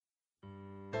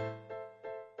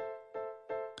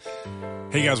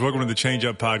Hey guys, welcome to the Change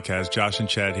Up Podcast. Josh and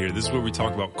Chad here. This is where we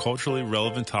talk about culturally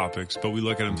relevant topics, but we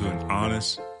look at them through an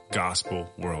honest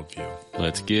gospel worldview.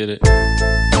 Let's get it.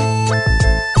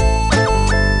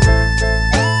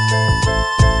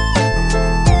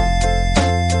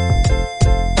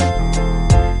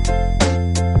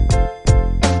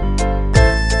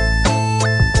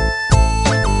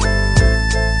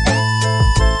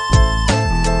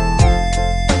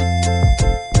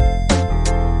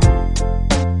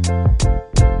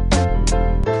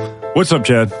 What's up,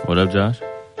 Chad? What up, Josh?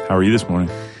 How are you this morning?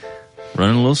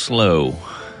 Running a little slow.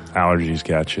 Allergies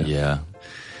got you. Yeah,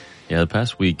 the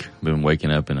past week, I've been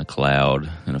waking up in a cloud,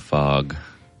 in a fog.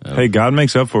 Hey, God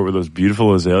makes up for it with those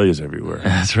beautiful azaleas everywhere.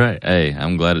 That's right. Hey,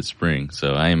 I'm glad it's spring,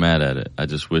 so I ain't mad at it. I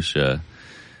just wish it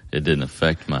didn't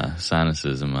affect my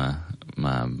sinuses and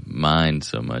my mind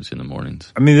so much in the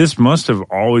mornings. I mean, this must have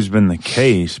always been the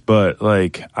case, but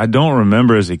like, I don't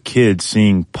remember as a kid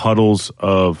seeing puddles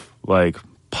of like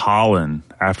pollen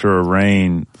after a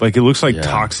rain. Like, it looks like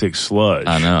toxic sludge.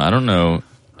 I know. I don't know.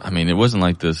 I mean, it wasn't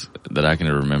like this that I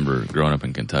can remember growing up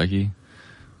in Kentucky,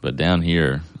 but down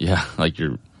here, like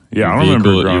your I don't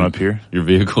remember growing up here. Your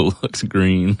vehicle looks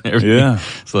green. Everything. Yeah.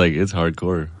 It's like, it's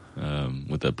hardcore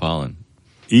with that pollen.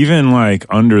 Even like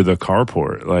under the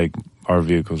carport, like our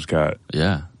vehicles got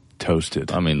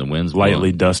toasted. I mean, the wind's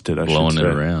lightly dusted, blowing it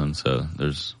around, so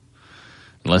there's...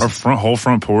 Our whole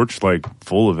front porch, like,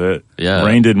 full of it. Yeah.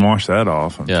 Rain didn't wash that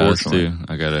off, unfortunately. Yeah, us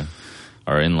too.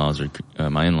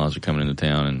 My in-laws are coming into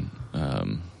town, and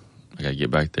I gotta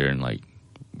get back there and, like,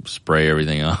 spray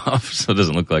everything off so it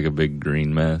doesn't look like a big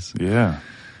green mess. Yeah.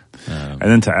 And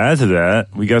then to add to that,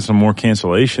 we got some more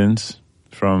cancellations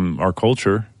from our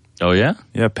culture. Oh, yeah?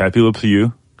 Yeah, Pepe Le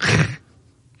Pew.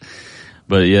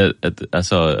 But yeah, I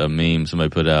saw a meme somebody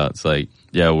put out. It's like,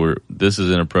 this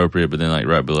is inappropriate, but then like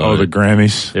right below the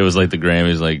Grammys. It was like the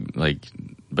Grammys, like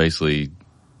basically,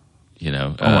 you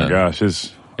know. Oh my gosh, it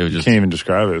was just, you can't even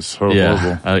describe it. It's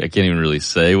horrible. I can't even really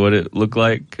say what it looked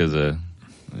like because,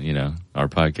 our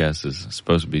podcast is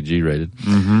supposed to be G-rated.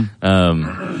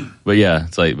 Mm-hmm. But yeah,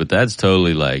 it's like, but that's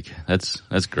totally like, that's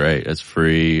great. That's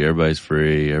free. Everybody's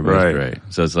free. Everybody's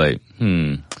great. So it's like,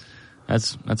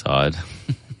 that's odd.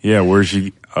 Yeah, where's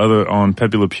she on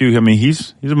Pepe Le Pew? I mean,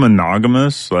 he's a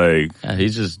monogamous, like... Yeah,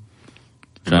 he's just...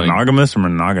 Monogamous or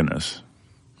monogamous?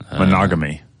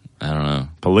 Monogamy. I don't know.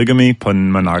 Polygamy,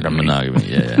 monogamy. Monogamy,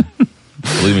 yeah.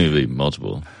 Polygamy would be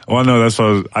multiple. Well, no, that's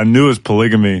what I knew it was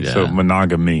polygamy, so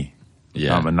monogamy. Yeah.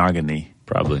 Not monogamy.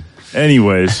 Probably.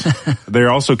 Anyways,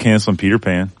 they're also canceling Peter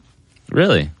Pan.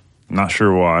 Really? Not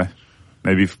sure why.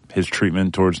 Maybe his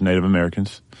treatment towards Native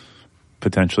Americans.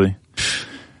 Potentially.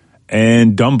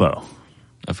 And Dumbo.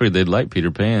 I figured they'd like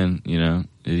Peter Pan, you know.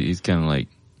 He's kind of like...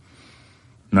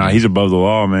 Nah, he's above the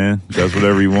law, man. Does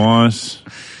whatever he wants.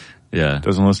 Yeah.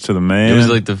 Doesn't listen to the man. It was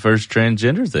like the first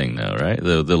transgender thing, though, right?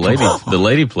 The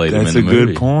lady played him in the movie. That's a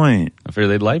good point. I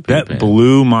figured they'd like Peter Pan. That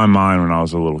blew my mind when I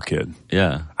was a little kid.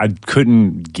 Yeah. I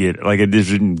couldn't get it. Like, I just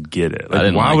didn't get it.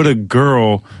 Like, why would a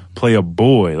girl play a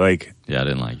boy? Like... Yeah, I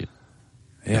didn't like it.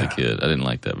 As a kid, I didn't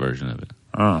like that version of it.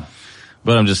 Oh.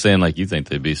 But I'm just saying, like, you think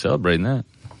they'd be celebrating that.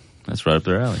 That's right up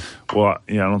their alley. Well,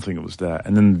 yeah, I don't think it was that.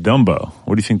 And then Dumbo.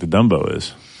 What do you think the Dumbo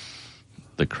is?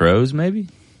 The crows, maybe?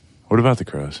 What about the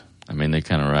crows? I mean, they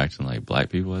kind of are acting like black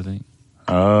people, I think.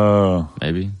 Oh.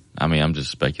 Maybe. I mean, I'm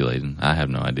just speculating. I have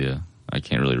no idea. I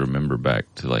can't really remember back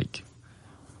to, like,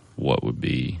 what would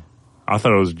be. I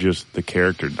thought it was just the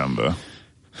character Dumbo.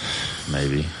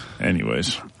 Maybe.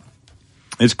 Anyways.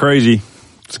 It's crazy.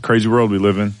 It's a crazy world we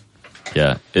live in.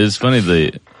 Yeah, it's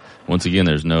funny once again,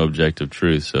 there's no objective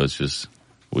truth, so it's just,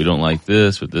 we don't like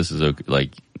this, but this is okay.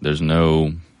 Like, there's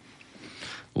no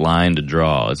line to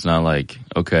draw. It's not like,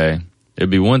 okay, it'd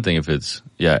be one thing if it's,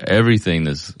 everything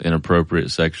that's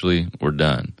inappropriate sexually, we're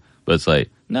done. But it's like,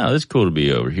 no, it's cool to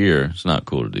be over here. It's not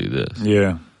cool to do this.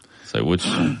 Yeah. It's like,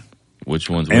 which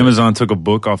one's Amazon took a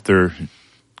book off their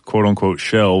quote-unquote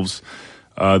shelves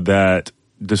that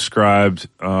described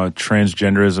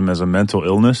transgenderism as a mental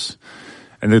illness.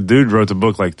 And the dude wrote the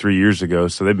book like 3 years ago,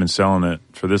 so they've been selling it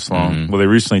for this long. Mm-hmm. Well, they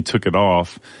recently took it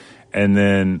off, and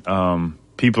then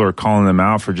people are calling them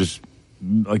out for just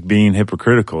like being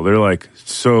hypocritical. They're like,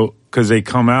 so, because they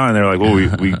come out and they're like,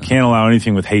 well, we can't allow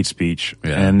anything with hate speech,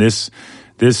 and this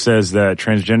says that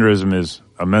transgenderism is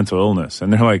a mental illness.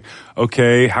 And they're like,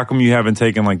 okay, how come you haven't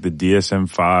taken like the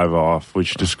DSM-5 off,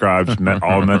 which describes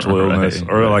all mental illness,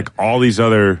 or like all these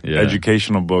other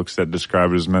educational books that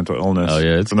describe it as mental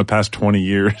illness from the past 20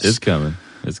 years? It's coming.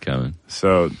 It's coming.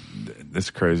 So it's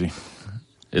crazy.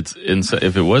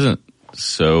 If it wasn't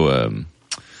so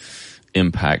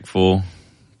impactful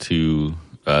to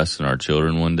us and our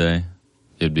children one day,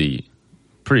 it'd be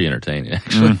pretty entertaining,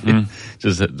 actually.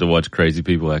 Just to watch crazy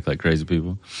people act like crazy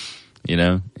people,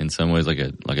 in some ways like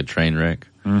a train wreck.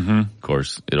 Of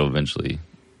course, it'll eventually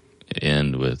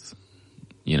end with,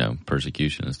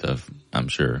 persecution and stuff, I'm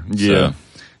sure. Yeah. So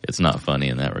it's not funny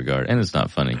in that regard. And it's not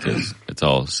funny because it's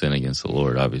all sin against the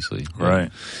Lord, obviously.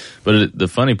 Right. But the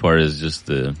funny part is just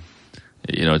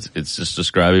it's just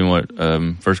describing what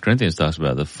 1 Corinthians talks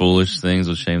about. The foolish things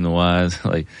will shame the wise.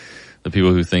 Like, the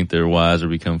people who think they're wise or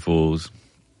become fools.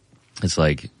 It's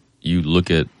like, you look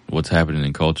at what's happening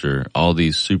in culture, all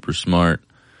these super smart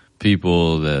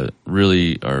people that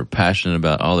really are passionate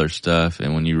about all their stuff,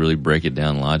 and when you really break it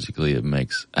down logically, it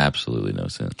makes absolutely no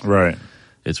sense. Right.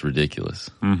 It's ridiculous.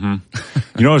 I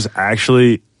was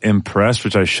actually impressed,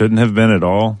 which I shouldn't have been at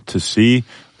all, to see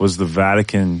was the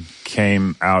Vatican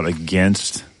came out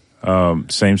against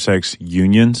same-sex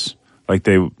unions. Like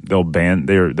they're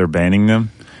banning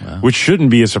them, Wow. which shouldn't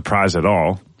be a surprise at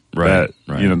all. Right.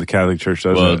 That, the Catholic Church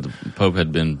does Well, that. the Pope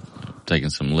had been taking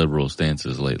some liberal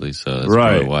stances lately, so that's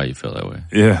Right. probably why you feel that way.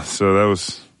 Yeah, so that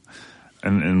was,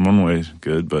 and in one way,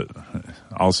 good, but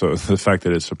also the fact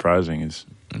that it's surprising is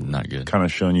Not good. kind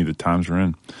of showing you the times we're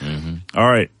in. All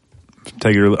right.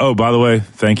 Take it. Oh, by the way,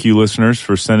 thank you, listeners,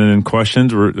 for sending in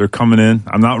questions. They're coming in.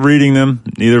 I'm not reading them.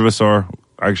 Neither of us are.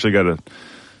 I actually got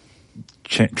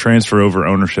to transfer over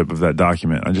ownership of that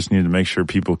document. I just needed to make sure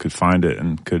people could find it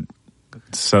and could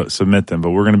submit them.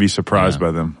 But we're going to be surprised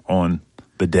by them on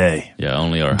the day. Yeah,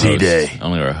 only our D-Day.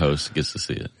 host gets to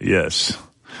see it. Yes.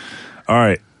 All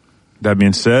right. That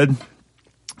being said,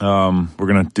 we're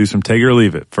going to do some take it or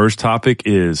leave it. First topic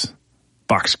is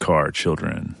Boxcar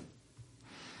Children.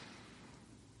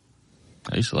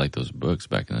 I used to like those books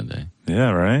back in the day. Yeah,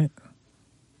 right?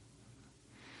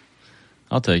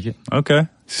 I'll take it. Okay.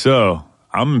 So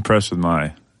I'm impressed with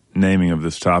my naming of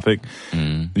this topic.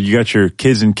 You got your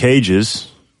kids in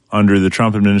cages under the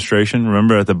Trump administration,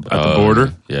 remember, at the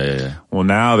border? Yeah. Well,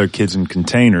 now they're kids in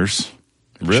containers.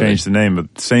 Really? Changed the name,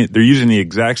 but they're using the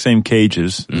exact same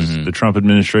cages as the Trump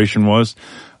administration was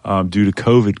due to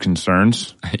COVID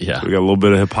concerns. Yeah. So we got a little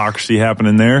bit of hypocrisy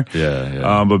happening there.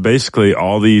 Yeah. But basically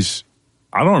all these,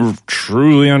 I don't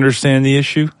truly understand the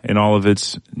issue in all of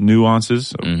its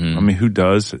nuances. I mean, who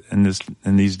does in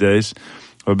these days?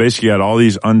 But basically you got all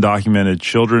these undocumented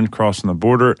children crossing the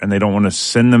border, and they don't want to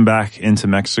send them back into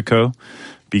Mexico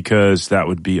because that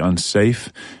would be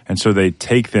unsafe. And so they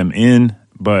take them in,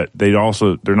 but they're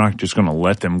not just going to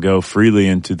let them go freely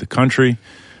into the country.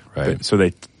 Right. So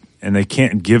they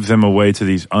can't give them away to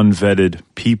these unvetted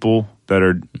people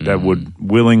that would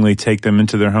willingly take them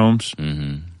into their homes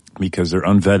because they're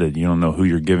unvetted. You don't know who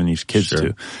you're giving these kids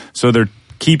to. So they're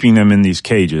keeping them in these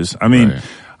cages. I mean,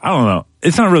 I don't know.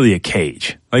 It's not really a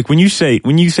cage. Like when you say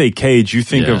cage, you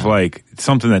think of like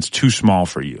something that's too small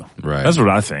for you. Right. That's what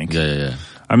I think. Yeah.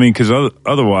 I mean, because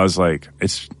otherwise, like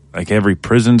it's like every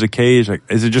prison's a cage. Like,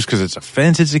 is it just because it's a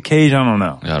fence? It's a cage. I don't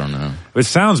know. I don't know. It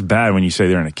sounds bad when you say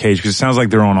they're in a cage because it sounds like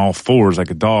they're on all fours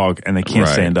like a dog and they can't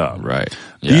stand up. Right.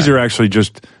 Yeah. These are actually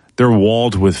they're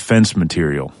walled with fence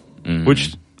material,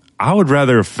 which I would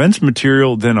rather a fence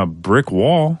material than a brick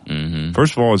wall.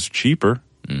 First of all, it's cheaper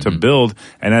to build.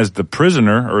 And as the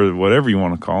prisoner or whatever you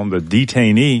want to call them, the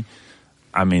detainee,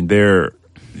 I mean, they're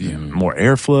more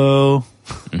airflow,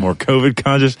 more COVID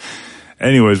conscious.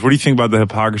 Anyways, what do you think about the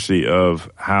hypocrisy of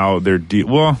how they're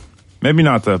well, maybe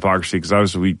not the hypocrisy because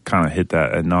obviously we kind of hit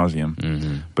that ad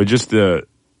nauseum, but just the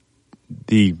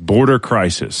border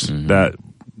crisis that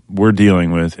we're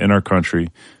dealing with in our country,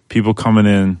 people coming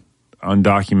in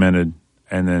undocumented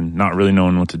and then not really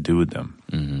knowing what to do with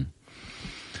them.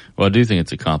 Well, I do think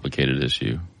it's a complicated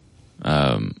issue,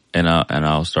 and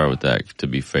I'll start with that to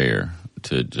be fair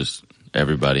to just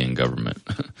everybody in government.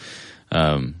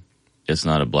 It's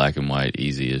not a black and white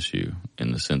easy issue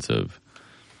in the sense of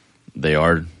they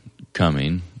are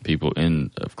coming. People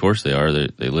of course they are.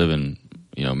 They live in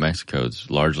Mexico. It's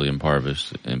largely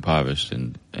impoverished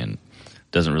and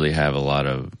doesn't really have a lot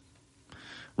of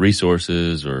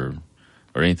resources or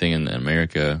anything in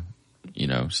America.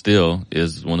 Still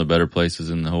is one of the better places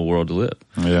in the whole world to live.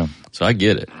 Yeah. So I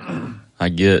get it. I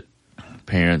get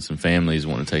parents and families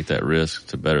want to take that risk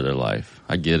to better their life.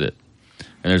 I get it.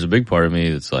 And there's a big part of me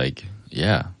that's like,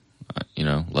 yeah,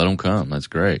 let them come. That's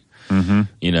great. And,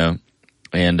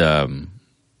 I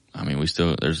mean,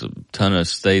 there's a ton of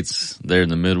states there in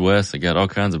the Midwest that got all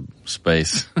kinds of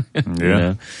space.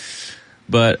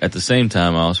 But at the same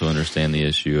time, I also understand the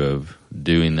issue of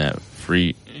doing that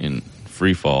free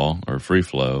fall or free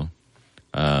flow,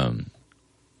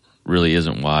 really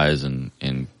isn't wise and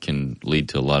can lead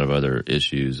to a lot of other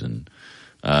issues and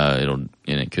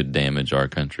It could damage our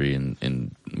country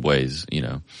in ways,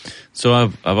 So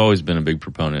I've always been a big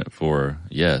proponent for,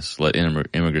 yes, let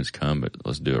immigrants come, but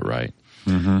let's do it right.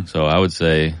 Mm-hmm. So I would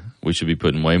say we should be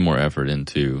putting way more effort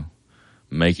into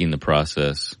making the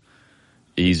process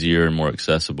easier and more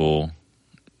accessible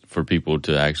for people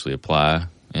to actually apply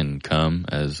and come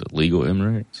as legal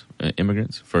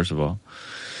immigrants, first of all.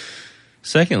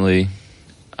 Secondly,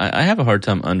 I have a hard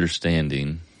time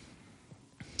understanding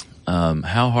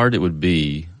how hard it would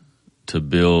be to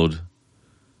build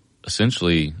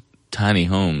essentially tiny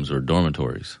homes or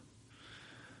dormitories.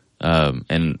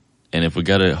 And if we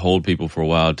got to hold people for a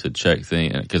while to check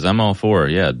things, because I'm all for,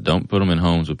 don't put them in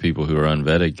homes with people who are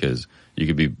unvetted, because you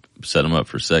could be set them up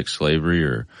for sex slavery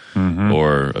or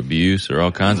abuse or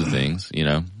all kinds of things.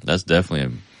 That's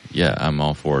definitely I'm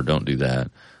all for. Don't do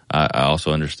that. I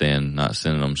also understand not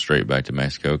sending them straight back to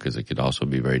Mexico, because it could also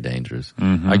be very dangerous.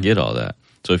 Mm-hmm. I get all that.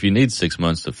 So if you need 6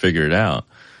 months to figure it out,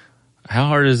 how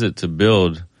hard is it to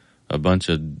build a bunch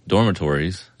of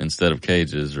dormitories instead of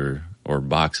cages or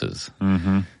boxes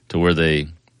to where they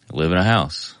live in a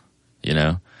house?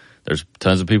 There's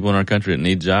tons of people in our country that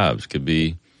need jobs. Could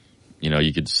be,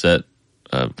 you could set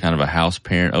kind of a house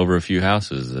parent over a few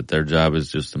houses that their job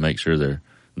is just to make sure they're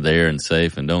there and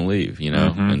safe and don't leave,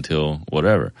 until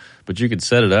whatever. But you could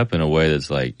set it up in a way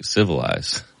that's like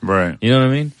civilized. Right. You know what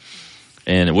I mean?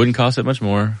 And it wouldn't cost that much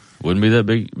more. Wouldn't be that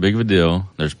big of a deal.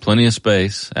 There's plenty of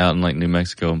space out in like New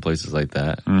Mexico and places like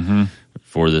that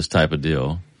for this type of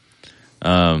deal.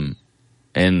 And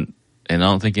I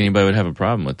don't think anybody would have a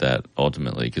problem with that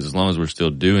ultimately, because as long as we're still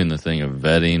doing the thing of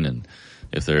vetting, and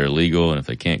if they're illegal and if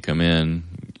they can't come in,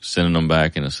 sending them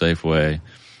back in a safe way,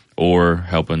 or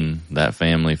helping that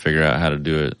family figure out how to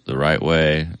do it the right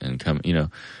way and come,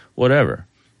 whatever.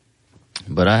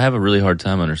 But I have a really hard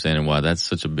time understanding why that's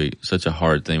such a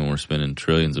hard thing when we're spending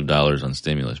trillions of dollars on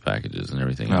stimulus packages and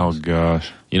everything else. Oh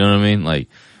gosh. You know what I mean? Like,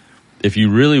 if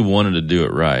you really wanted to do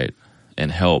it right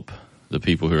and help the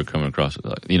people who are coming across,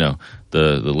 the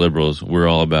liberals, we're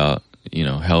all about,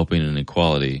 helping and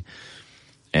equality.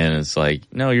 And it's like,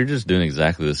 no, you're just doing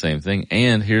exactly the same thing.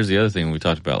 And here's the other thing we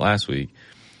talked about last week.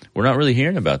 We're not really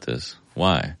hearing about this.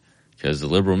 Why? Because the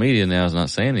liberal media now is not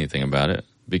saying anything about it,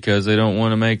 because they don't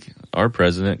want to make our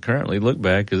president currently look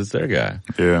bad because it's their guy.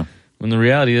 Yeah. When the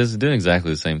reality is, it's doing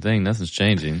exactly the same thing. Nothing's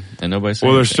changing, and nobody's saying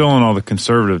Well, they're anything. still on all the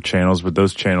conservative channels, but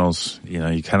those channels, you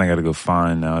kind of got to go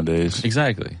find nowadays.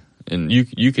 Exactly. And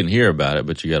you can hear about it,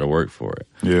 but you got to work for it.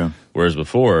 Yeah. Whereas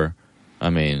before,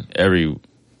 every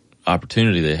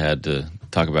opportunity they had to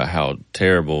talk about how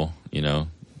terrible,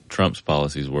 Trump's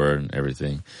policies were and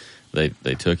everything, they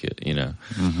took it,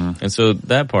 And so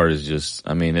that part is just,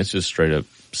 it's just straight up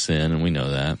sin, and we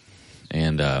know that.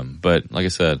 And, but like I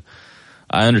said,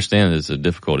 I understand that it's a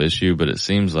difficult issue, but it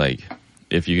seems like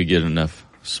if you could get enough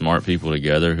smart people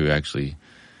together who actually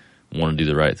want to do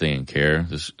the right thing and care,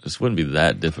 this wouldn't be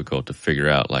that difficult to figure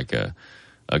out like a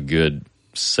good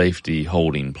safety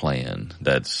holding plan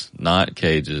that's not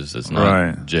cages, it's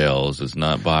not jails, it's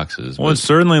not boxes. Well, it's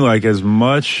certainly like as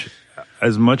much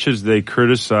as they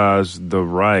criticize the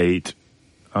right,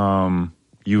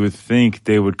 you would think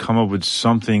they would come up with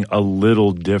something a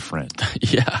little different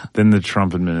than the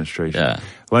Trump administration. Yeah.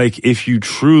 Like, if you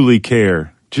truly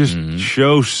care, just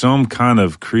show some kind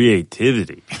of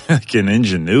creativity, like an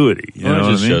ingenuity. You know it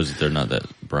what just I mean? shows that they're not that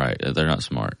bright. They're not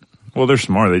smart. Well, they're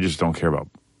smart. They just don't care about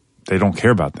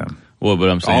them. Well, but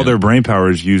I'm saying all their brain power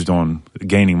is used on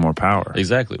gaining more power.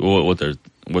 Exactly. Well,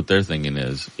 what they're thinking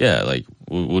is, like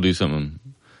we'll do something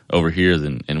over here,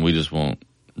 and we just won't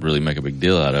really make a big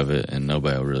deal out of it, and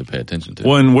nobody will really pay attention to it.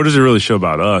 Well, and what does it really show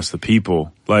about us, the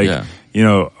people? Like,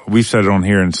 we've said it on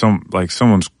here, and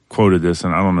someone's quoted this,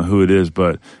 and I don't know who it is,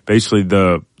 but basically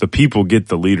the people get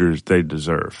the leaders they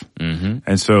deserve. Mm-hmm.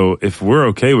 And so if we're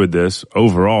okay with this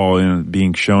overall,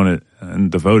 being shown it in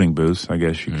the voting booths, I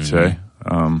guess you could say,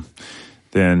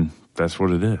 then that's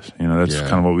what it is. That's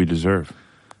kind of what we deserve.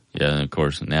 Yeah, and of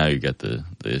course now you got the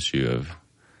issue of,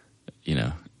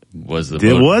 was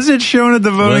it shown at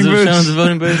the voting booth? Was it shown at the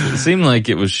voting booth? It seemed like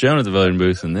it was shown at the voting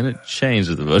booth, and then it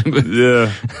changed at the voting booth.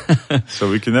 Yeah. So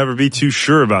we can never be too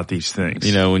sure about these things.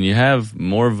 When you have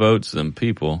more votes than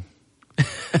people,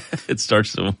 it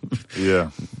starts to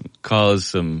cause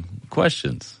some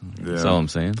questions. Yeah. That's all I'm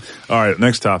saying. All right,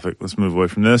 next topic. Let's move away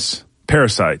from this.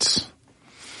 Parasites.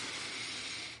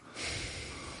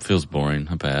 Feels boring.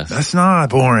 I pass. That's not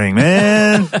boring,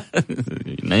 man.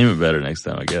 Name it better next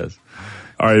time, I guess.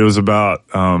 All right, it was about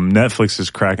Netflix is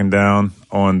cracking down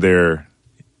on their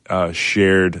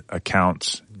shared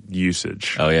accounts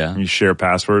usage. Oh, yeah? You share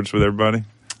passwords with everybody?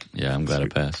 Yeah, I'm glad I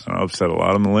passed. I upset a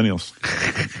lot of millennials.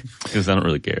 Because I don't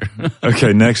really care.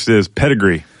 Okay, next is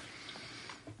pedigree.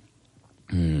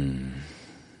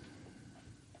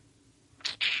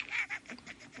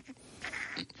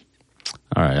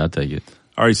 All right, I'll take it.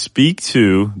 All right, speak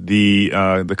to the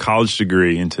college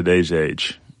degree in today's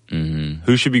age. Mm-hmm.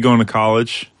 Who should be going to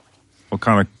college? What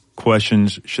kind of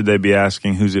questions should they be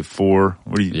asking? Who's it for?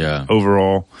 What do you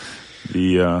overall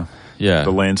the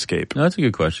landscape? No, that's a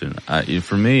good question.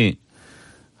 For me,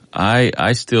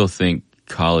 I still think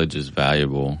college is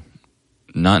valuable,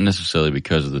 not necessarily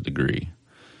because of the degree,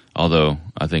 although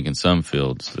I think in some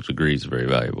fields the degree is very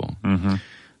valuable. Mm-hmm.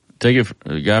 Take it,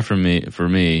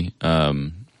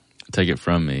 take it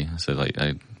from me. I said, like,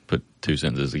 I put two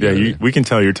sentences together. Yeah, we can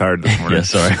tell you're tired this morning. Yeah,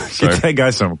 sorry. Get that guy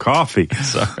some coffee.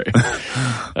 Sorry.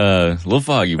 A little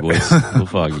foggy, boys. A little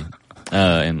foggy.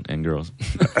 And girls.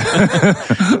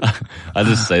 I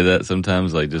just say that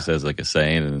sometimes, like, just as like a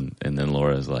saying, and then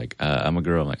Laura's like, I'm a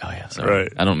girl. I'm like, oh yeah, sorry.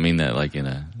 Right. I don't mean that like in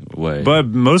a way. But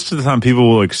most of the time people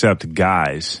will accept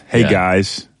guys. Hey,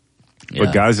 guys. Yeah.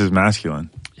 But guys is masculine.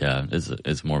 Yeah,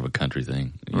 it's more of a country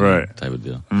thing. Right. Type of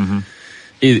deal. Mm-hmm.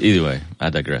 Either way,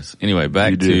 I digress. Anyway,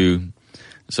 back to,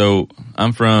 so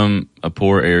I'm from a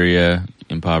poor area,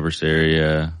 impoverished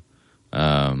area, grew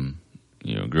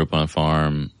up on a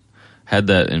farm, had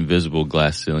that invisible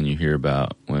glass ceiling you hear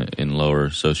about in lower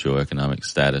socioeconomic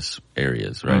status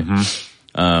areas, right?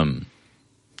 Mm-hmm.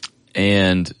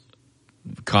 And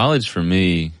college for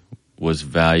me was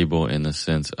valuable in the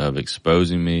sense of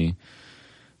exposing me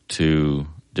to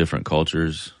different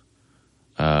cultures,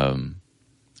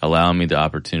 allowing me the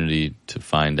opportunity to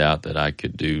find out that I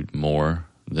could do more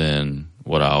than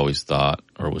what I always thought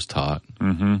or was taught,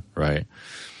 right?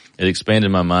 It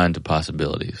expanded my mind to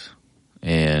possibilities.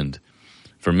 And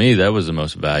for me, that was the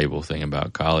most valuable thing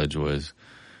about college was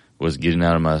getting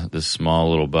out of this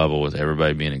small little bubble with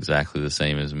everybody being exactly the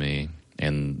same as me,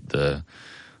 and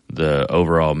the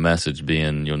overall message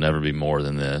being you'll never be more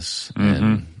than this,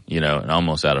 and and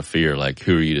almost out of fear, like,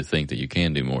 who are you to think that you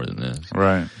can do more than this?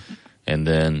 Right. And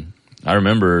then I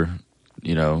remember,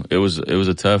 it was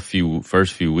a tough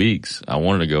first few weeks. I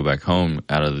wanted to go back home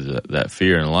out of that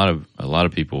fear, and a lot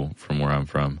of people from where I'm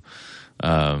from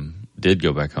did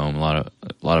go back home. A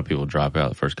lot of people drop out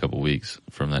the first couple of weeks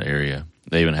from that area.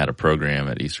 They even had a program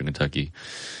at Eastern Kentucky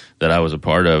that I was a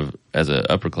part of as an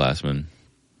upperclassman.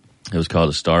 It was called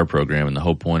a STAR program, and the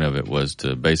whole point of it was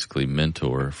to basically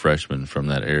mentor freshmen from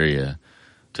that area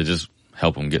to just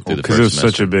help them get through the first semester. Because it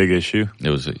was such a big issue. It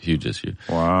was a huge issue.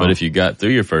 Wow. But if you got through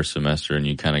your first semester and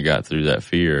you kind of got through that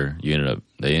fear, they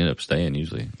ended up staying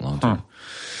usually long term.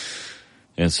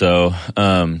 And so,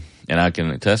 and I can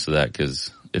attest to that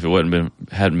because if it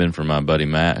hadn't been for my buddy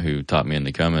Matt, who taught me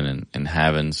into coming and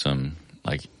having some,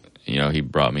 like, he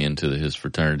brought me into his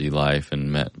fraternity life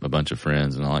and met a bunch of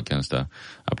friends and all that kind of stuff,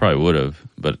 I probably would have.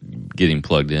 But getting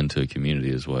plugged into a community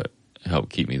is what helped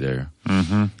keep me there.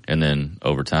 Mm-hmm. And then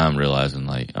over time realizing,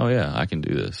 like, oh yeah, I can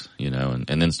do this, and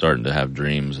then starting to have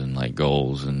dreams and like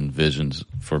goals and visions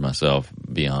for myself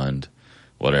beyond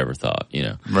what I ever thought,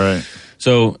 Right.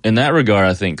 So in that regard,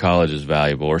 I think college is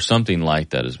valuable, or something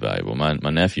like that is valuable. My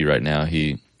nephew right now,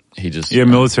 he just... Yeah,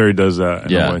 military does that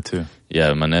in a way too.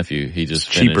 Yeah, my nephew, he just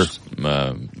cheaper. Finished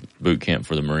boot camp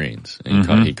for the Marines.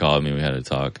 And he called me, we had a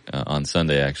talk on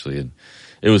Sunday actually, and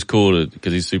it was cool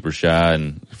because he's super shy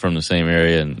and from the same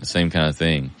area and the same kind of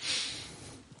thing.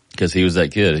 Because he was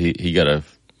that kid. He got a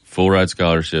full ride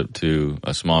scholarship to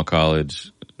a small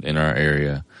college in our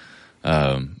area,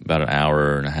 about an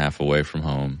hour and a half away from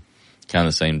home. Kind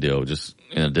of the same deal, just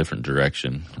in a different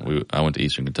direction. I went to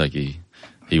Eastern Kentucky.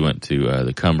 He went to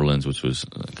the Cumberlands, which was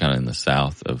kind of in the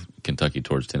south of Kentucky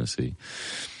towards Tennessee.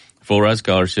 Full ride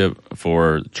scholarship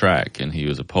for track, and he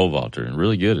was a pole vaulter and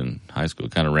really good in high school.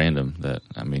 Kind of random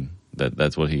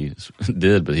that's what he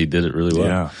did, but he did it really well.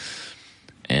 Yeah.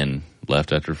 And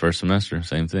left after the first semester,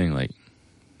 same thing.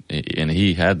 And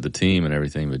he had the team and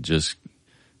everything, but just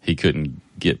he couldn't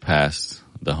get past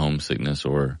the homesickness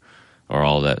or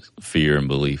all that fear and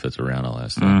belief that's around all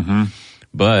that stuff. Mm-hmm.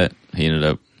 But he ended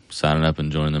up signing up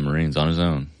and joining the Marines on his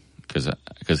own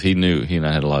because he knew, he and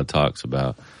I had a lot of talks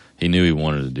about, he knew he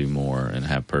wanted to do more and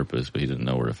have purpose, but he didn't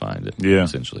know where to find it. Yeah.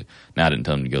 Essentially. Now I didn't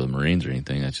tell him to go to the Marines or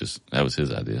anything. That was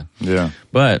his idea. Yeah.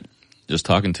 But just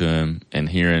talking to him and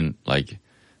hearing like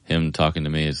him talking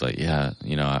to me is like, yeah,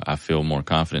 I feel more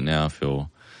confident now.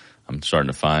 I'm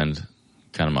starting to find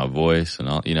kind of my voice and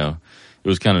all, it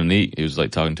was kind of neat. It was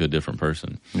like talking to a different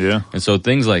person. Yeah. And so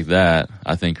things like that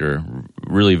I think are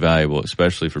really valuable,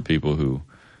 especially for people who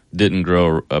didn't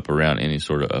grow up around any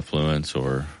sort of affluence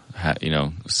or,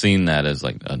 seen that as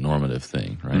like a normative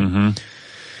thing, right? Mm-hmm.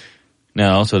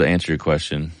 Now, also to answer your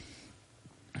question,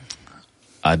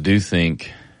 I do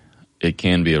think it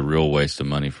can be a real waste of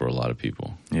money for a lot of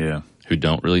people. Yeah. Who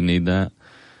don't really need that,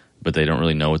 but they don't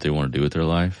really know what they want to do with their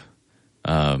life.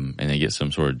 And they get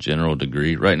some sort of general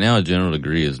degree. Right now, a general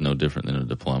degree is no different than a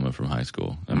diploma from high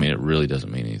school. I mean, it really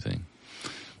doesn't mean anything.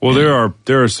 Well,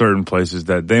 there are certain places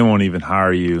that they won't even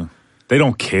hire you. They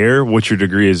don't care what your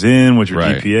degree is in, what your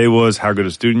GPA was, how good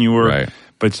a student you were. Right.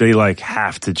 But they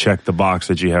have to check the box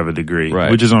that you have a degree, right.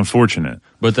 which is unfortunate.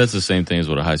 But that's the same thing as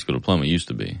what a high school diploma used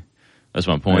to be. That's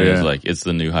my point. Is it's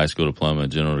the new high school diploma,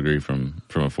 general degree from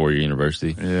a 4-year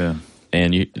university. Yeah.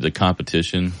 And the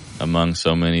competition among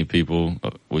so many people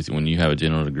when you have a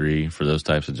general degree for those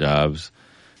types of jobs,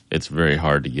 it's very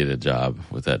hard to get a job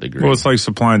with that degree. Well, it's like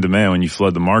supply and demand. When you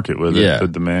flood the market with it, the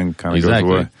demand kind of goes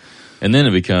away. And then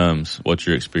it becomes what's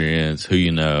your experience, who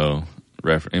you know.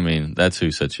 I mean, that's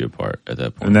who sets you apart at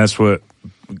that point. And that's what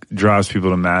drives people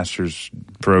to master's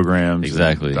programs.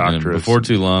 Exactly. And before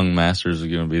too long, masters are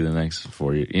going to be the next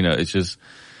 4 years. You know,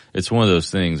 it's one of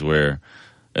those things where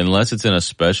unless it's in a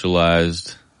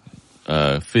specialized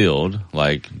field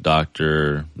like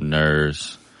doctor,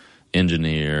 nurse,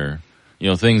 engineer,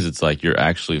 things it's like you're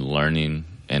actually learning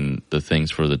and the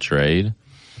things for the trade,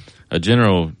 a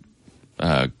general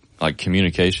like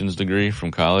communications degree from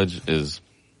college is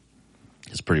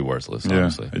pretty worthless,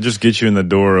 honestly. It just gets you in the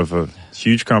door of a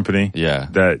huge company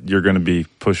that you're going to be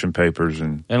pushing papers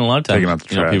and a lot of times, taking out the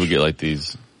trash. People get like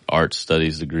these art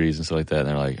studies degrees and stuff like that, and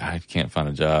they're like, I can't find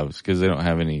a job because they don't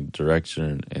have any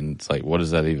direction, and it's like, what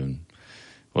does that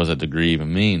degree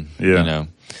even mean? Yeah.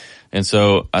 And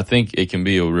so I think it can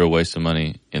be a real waste of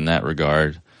money in that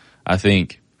regard. I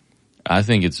think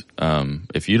it's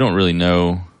if you don't really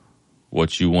know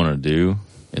what you want to do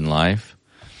in life,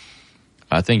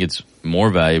 I think it's more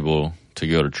valuable to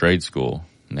go to trade school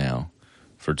now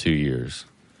for 2 years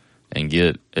and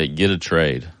get a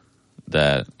trade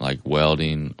that like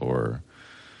welding or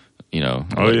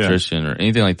electrician or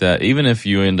anything like that. Even if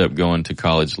you end up going to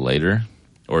college later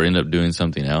or end up doing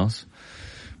something else,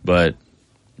 but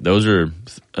those are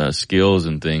skills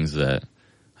and things that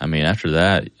after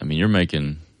that, you're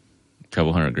making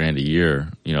couple $100,000 a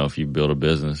year, if you build a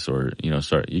business or,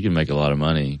 you can make a lot of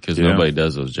money because nobody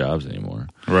does those jobs anymore.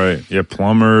 Right. Yeah.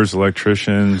 Plumbers,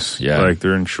 electricians,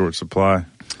 they're in short supply.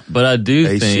 But I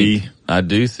do think,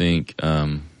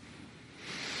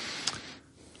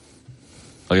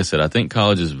 like I said, I think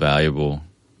college is valuable,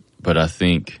 but I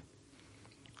think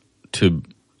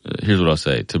here's what I'll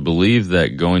say, to believe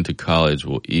that going to college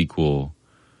will equal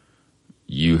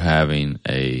you having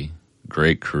a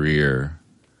great career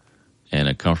and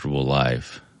a comfortable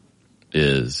life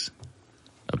is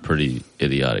a pretty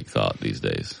idiotic thought these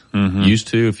days. Mm-hmm. Used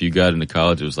to, if you got into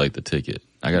college, it was like the ticket.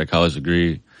 I got a college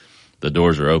degree, the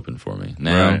doors are open for me.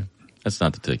 Now, that's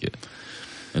not the ticket.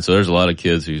 And so there's a lot of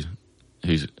kids who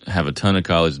have a ton of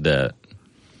college debt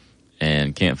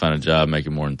and can't find a job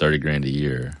making more than $30,000 a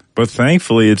year. But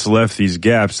thankfully, it's left these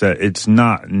gaps that it's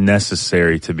not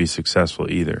necessary to be successful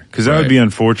either. Because that would be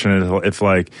unfortunate if,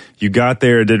 you got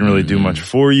there, it didn't really do much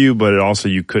for you, but also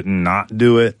you couldn't not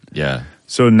do it. Yeah.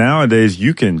 So nowadays,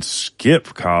 you can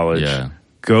skip college,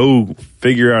 go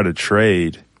figure out a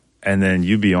trade, and then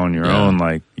you be on your own,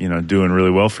 doing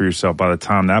really well for yourself by the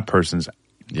time that person's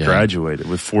graduated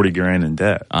with $40,000 in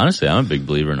debt. Honestly, I'm a big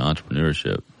believer in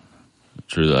entrepreneurship.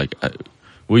 Truly,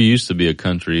 we used to be a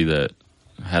country that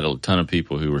had a ton of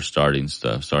people who were starting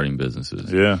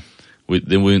businesses. Yeah.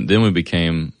 Then we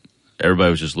became,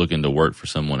 everybody was just looking to work for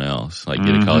someone else, get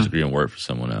a college degree and work for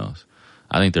someone else.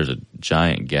 I think there's a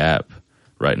giant gap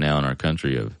right now in our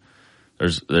country of,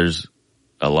 there's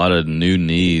a lot of new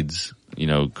needs,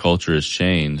 culture has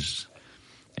changed.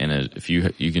 And if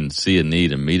you can see a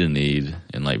need and meet a need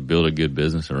and build a good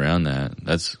business around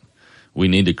that, we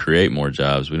need to create more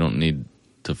jobs. We don't need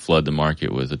to flood the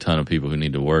market with a ton of people who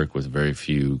need to work with very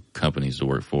few companies to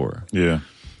work for. Yeah.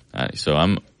 So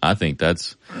I think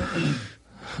that's,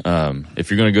 if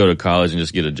you're going to go to college and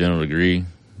just get a general degree,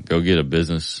 go get a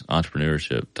business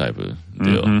entrepreneurship type of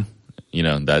deal.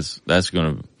 Mm-hmm. That's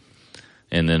going to,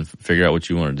 and then figure out what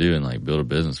you want to do and build a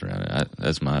business around it.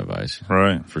 That's my advice.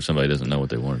 Right. For somebody who doesn't know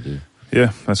what they want to do.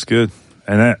 Yeah, that's good.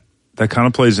 And that kind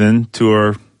of plays into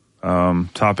our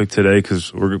topic today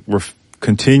because we're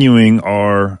continuing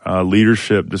our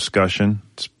leadership discussion.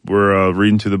 We're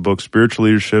reading through the book Spiritual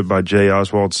Leadership by J.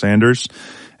 Oswald Sanders,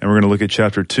 and we're going to look at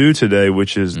chapter 2 today,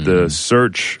 which is the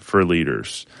search for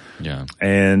leaders. Yeah.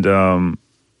 And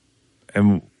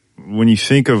when you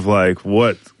think of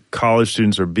what college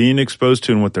students are being exposed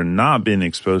to and what they're not being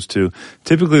exposed to,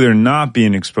 typically they're not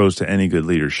being exposed to any good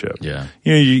leadership. Yeah.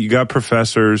 You got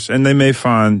professors, and they may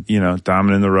find,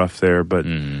 diamond in the rough there, but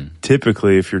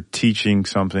typically if you're teaching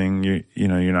something,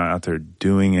 you're not out there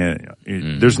doing it.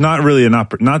 There's not really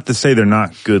not to say they're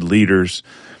not good leaders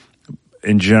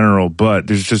in general, but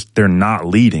they're not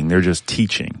leading, they're just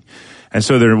teaching. And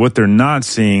so what they're not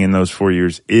seeing in those 4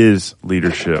 years is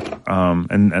leadership.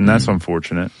 And that's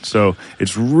unfortunate. So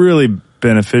it's really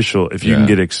beneficial if you can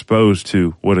get exposed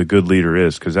to what a good leader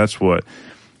is, because that's what,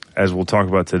 as we'll talk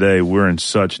about today, we're in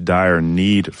such dire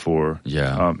need for.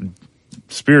 Yeah.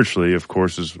 Spiritually, of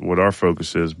course, is what our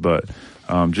focus is, but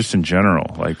just in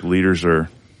general, like leaders are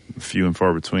few and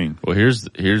far between. Well, here's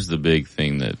the big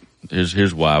thing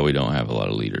here's why we don't have a lot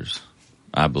of leaders,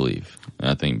 I believe. And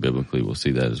I think biblically we'll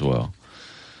see that as well.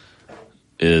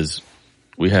 Is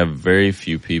we have very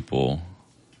few people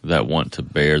that want to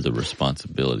bear the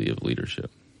responsibility of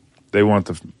leadership. They want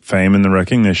the fame and the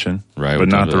recognition, right? But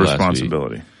not the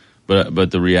responsibility. But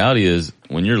the reality is,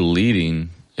 when you're leading,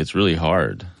 it's really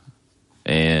hard,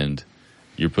 and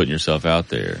you're putting yourself out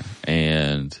there.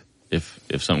 And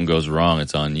if something goes wrong,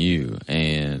 it's on you.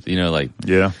 And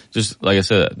just like I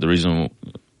said, the reason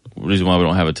why we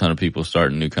don't have a ton of people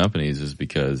starting new companies is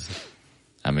because,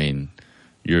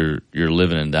 you're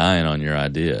living and dying on your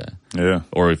idea. Yeah.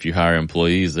 Or if you hire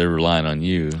employees, they're relying on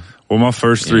you. Well, my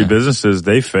first 3 businesses,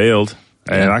 they failed.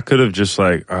 And I could have just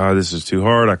this is too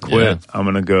hard. I quit. Yeah. I'm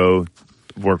going to go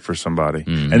work for somebody.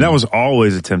 Mm-hmm. And that was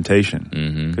always a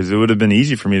temptation, because it would have been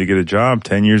easy for me to get a job.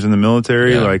 10 years in the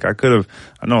military. Yeah.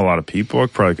 I know a lot of people. I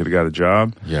probably could have got a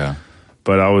job. Yeah.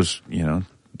 But I was,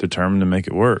 determined to make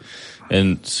it work.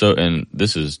 And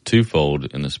this is twofold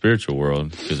in the spiritual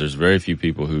world, because there's very few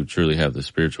people who truly have the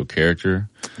spiritual character.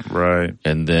 Right.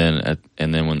 And then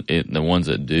the ones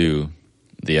that do,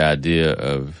 the idea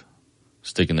of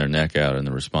sticking their neck out and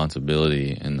the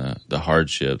responsibility and the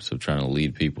hardships of trying to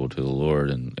lead people to the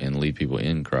Lord and lead people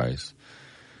in Christ.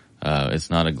 It's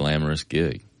not a glamorous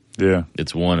gig. Yeah.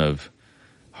 It's one of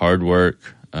hard work.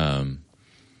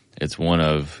 It's one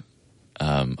of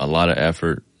a lot of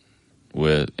effort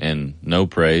and no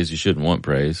praise. You shouldn't want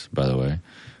praise, by the way.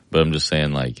 But I'm just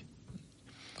saying, we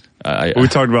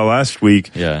talked about last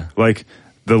week. Yeah. Like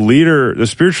the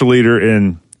spiritual leader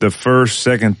in the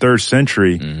 1st, 2nd, 3rd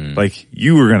century,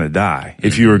 you were going to die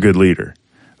if you were a good leader.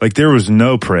 There was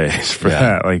no praise for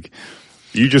that.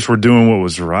 You just were doing what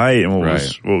was right and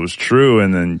what was true,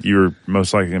 and then you were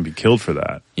most likely going to be killed for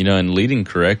that. And leading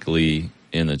correctly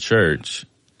in the church,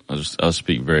 I'll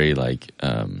speak very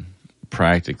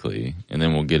practically, and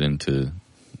then we'll get into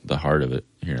the heart of it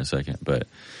here in a second. But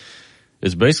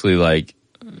it's basically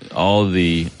all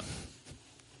the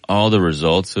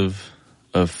results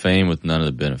of fame with none of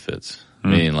the benefits.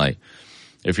 Meaning,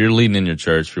 if you're leading in your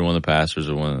church, if you're one of the pastors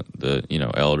or one of the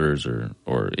elders,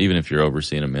 or even if you're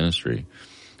overseeing a ministry,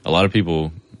 a lot of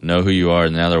people know who you are,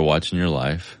 and now they're watching your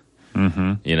life.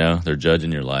 Mm-hmm. They're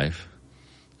judging your life.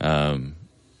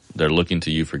 They're looking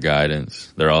to you for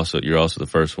guidance. You're also the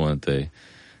first one that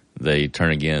they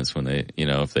turn against when they,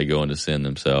 if they go into sin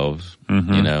themselves.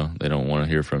 Mm-hmm. They don't want to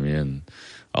hear from you and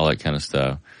all that kind of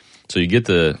stuff. So you get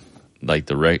the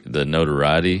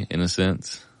notoriety, in a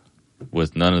sense,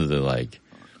 with none of the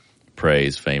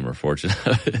praise, fame, or fortune.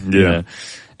 Yeah.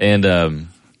 And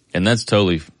that's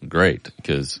totally great,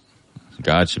 because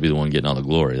God should be the one getting all the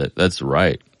glory. That's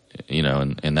right.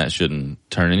 And that shouldn't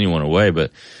turn anyone away.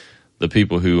 But the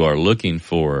people who are looking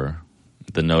for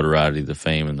the notoriety, the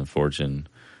fame, and the fortune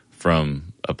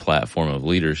from a platform of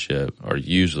leadership are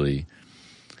usually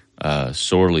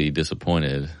sorely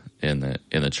disappointed in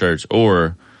the church,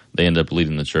 or they end up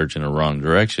leading the church in a wrong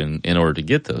direction in order to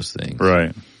get those things.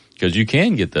 Right. Because you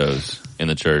can get those in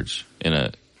the church in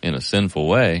a sinful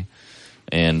way,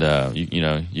 and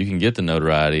you can get the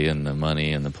notoriety and the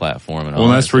money and the platform and all.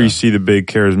 Well, that's where you see the big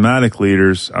charismatic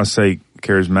leaders. I say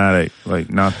charismatic,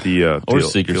 not the or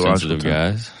seeker sensitive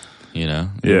guys. Yeah,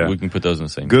 we can put those in the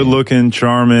same. Good looking,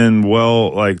 charming,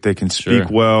 they can speak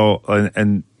well,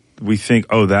 and we think,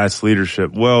 oh, that's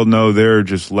leadership. Well, no, they're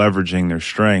just leveraging their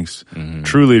strengths. Mm-hmm.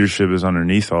 True leadership is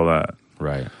underneath all that.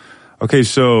 Right. Okay,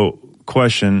 so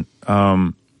question.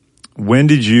 When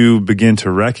did you begin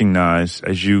to recognize,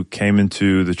 as you came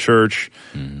into the church,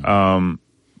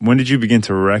 when did you begin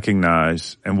to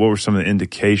recognize, and what were some of the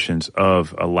indications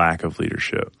of a lack of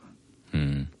leadership?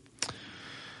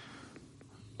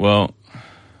 Well,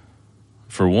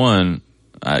 for one,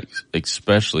 I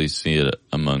especially see it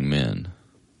among men,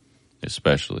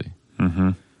 especially. Mm-hmm.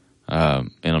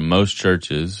 And in most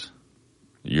churches,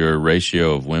 your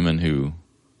ratio of women who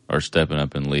are stepping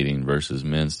up and leading versus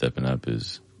men stepping up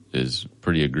is is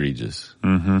pretty egregious.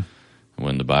 Mm-hmm.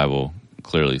 When the Bible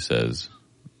clearly says,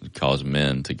 calls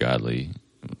men to godly,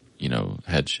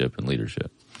 headship and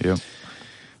leadership. Yep.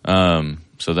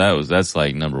 So that's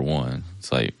like number one.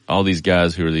 It's like all these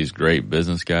guys who are these great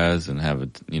business guys and have a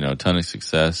ton of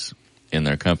success in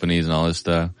their companies and all this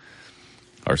stuff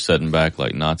are sitting back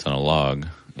like knots on a log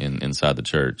inside the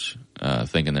church,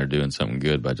 thinking they're doing something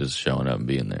good by just showing up and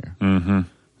being there. Mm-hmm.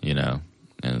 And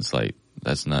it's like,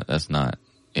 that's not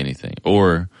anything.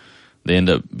 Or they end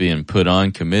up being put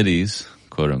on committees,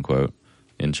 quote unquote,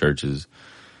 in churches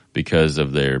because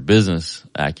of their business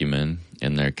acumen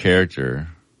and their character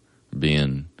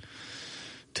being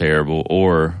terrible,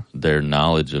 or their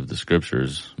knowledge of the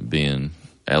scriptures being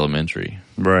elementary,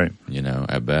 right?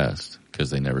 At best, because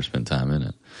they never spend time in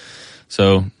it.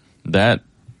 So that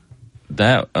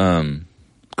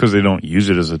because they don't use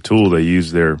it as a tool, they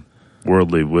use their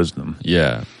worldly wisdom.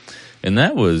 Yeah, and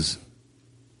that was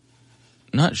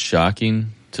not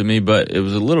shocking to me, but it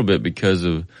was a little bit because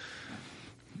of,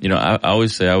 I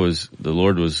always say the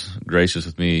Lord was gracious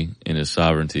with me in His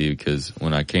sovereignty, because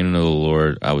when I came to know the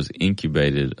Lord, I was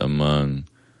incubated among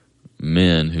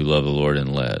men who love the Lord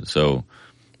and led. So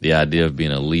the idea of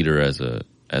being a leader as a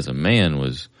man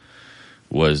was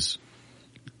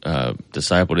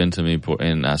discipled into me,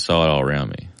 and I saw it all around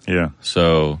me. Yeah.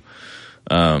 So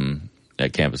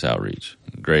at Campus Outreach,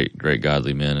 great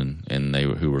godly men, and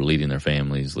who were leading their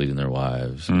families, leading their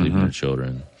wives, mm-hmm. leading their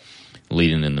children,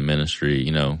 leading in the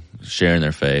ministry, sharing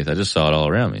their faith. I just saw it all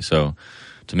around me. So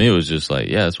to me, it was just like,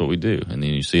 yeah, that's what we do. And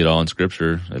then you see it all in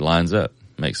Scripture. It lines up.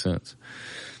 Makes sense.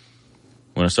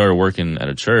 When I started working at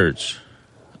a church,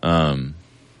 and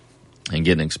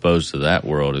getting exposed to that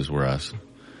world is where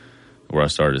I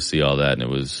started to see all that, and it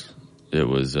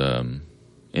was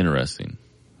interesting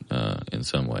in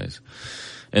some ways,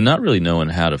 and not really knowing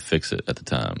how to fix it at the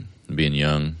time, being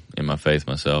young in my faith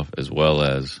myself, as well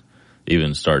as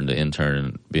even starting to intern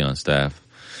and be on staff,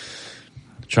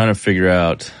 trying to figure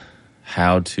out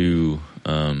how to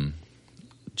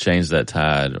change that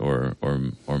tide or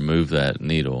move that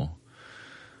needle,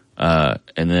 and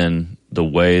then the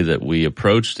way that we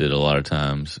approached it a lot of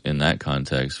times in that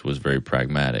context was very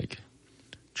pragmatic,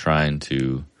 trying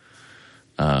to,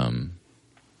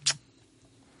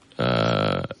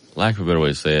 lack of a better way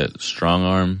to say it, strong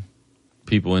arm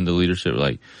people into leadership,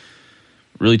 like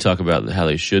really talk about how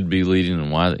they should be leading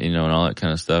and why, and all that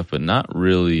kind of stuff, but not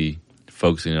really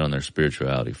focusing on their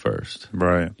spirituality first.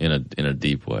 Right. In a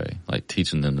deep way, like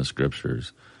teaching them the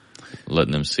scriptures,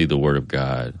 letting them see the Word of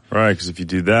God. Right, because if you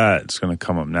do that, it's going to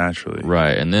come up naturally.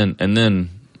 Right, and then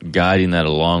guiding that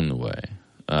along the way.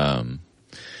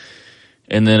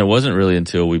 And then it wasn't really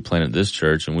until we planted this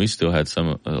church, and we still had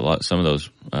some of those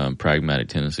pragmatic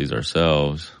tendencies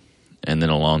ourselves. And then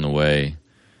along the way,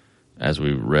 as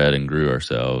we read and grew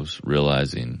ourselves,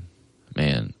 realizing,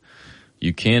 man,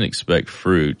 you can't expect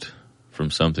fruit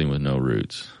from something with no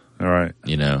roots. All right.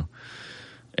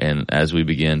 And as we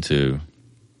began to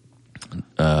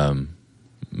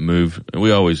move,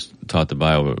 we always taught the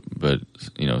Bible, but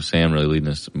Sam really leading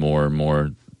us more and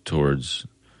more towards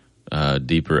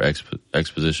deeper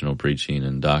expositional preaching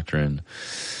and doctrine.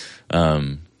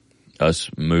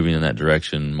 Us moving in that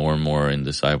direction more and more in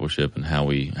discipleship and how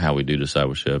we do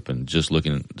discipleship, and just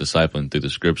looking at discipling through the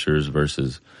scriptures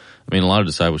versus, a lot of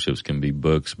discipleships can be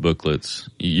books, booklets.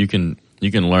 You can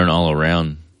learn all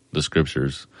around the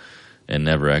scriptures and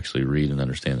never actually read and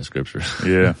understand the scriptures.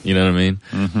 Yeah. You know what I mean?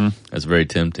 Mm-hmm. That's very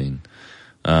tempting.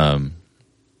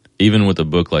 Even with a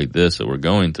book like this that we're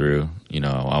going through,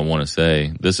 I want to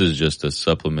say this is just a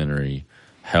supplementary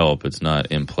help. It's not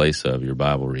in place of your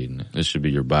Bible reading. This should be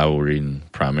your Bible reading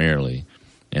primarily,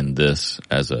 and this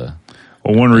as a...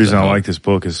 Well, one reason I like this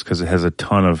book is because it has a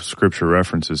ton of scripture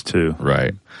references too.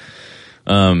 Right.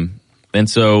 And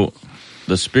so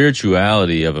the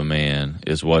spirituality of a man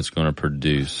is what's going to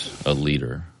produce a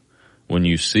leader. When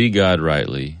you see God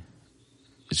rightly,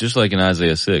 it's just like in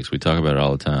Isaiah 6. We talk about it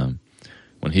all the time.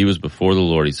 When he was before the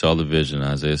Lord, he saw the vision,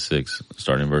 Isaiah 6,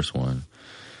 starting in verse 1.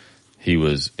 He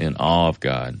was in awe of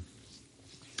God,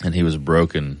 and he was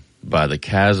broken by the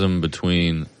chasm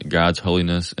between God's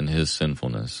holiness and his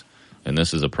sinfulness. And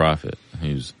this is a prophet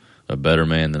who's a better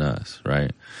man than us,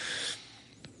 right?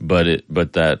 But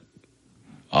that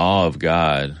awe of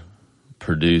God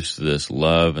produced this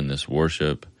love and this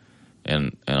worship,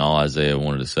 and all Isaiah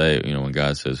wanted to say, when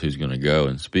God says, who's going to go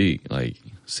and speak? Like,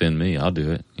 send me, I'll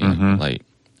do it. Like,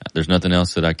 there's nothing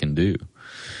else that I can do.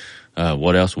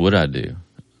 What else would I do?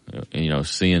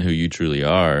 Seeing who you truly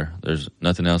are, there's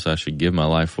nothing else I should give my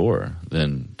life for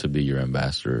than to be your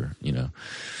ambassador,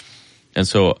 And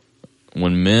so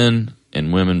when men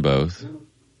and women both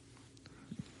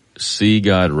see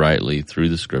God rightly through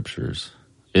the scriptures,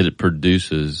 it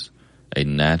produces a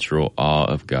natural awe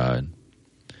of God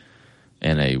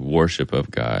and a worship of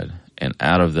God. And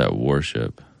out of that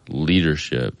worship,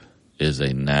 leadership is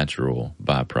a natural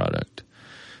byproduct.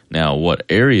 Now, what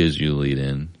areas you lead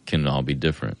in can all be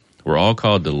different. We're all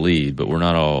called to lead, but we're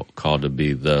not all called to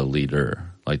be the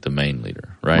leader, like the main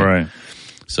leader, right? Right.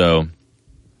 So,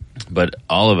 but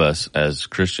all of us as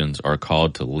Christians are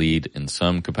called to lead in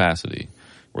some capacity.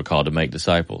 We're called to make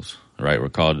disciples, right?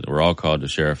 We're all called to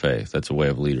share our faith. That's a way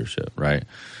of leadership, right?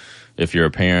 If you're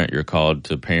a parent, you're called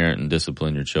to parent and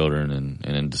discipline your children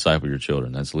and disciple your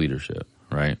children. That's leadership,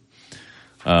 right?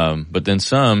 But then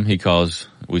some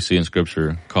we see in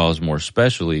scripture, calls more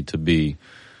specially to be,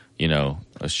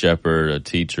 a shepherd, a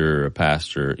teacher, a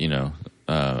pastor,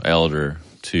 elder,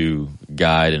 to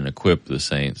guide and equip the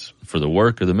saints for the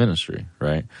work of the ministry,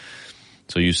 right?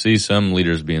 So you see some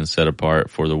leaders being set apart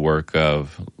for the work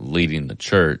of leading the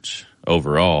church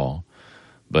overall,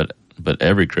 but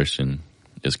every Christian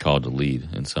is called to lead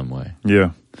in some way.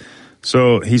 Yeah.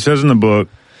 So he says in the book,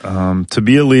 to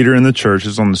be a leader in the church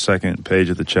is on the second page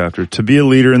of the chapter. To be a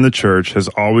leader in the church has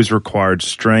always required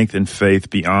strength and faith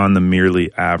beyond the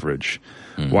merely average.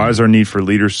 Mm-hmm. Why is our need for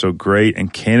leaders so great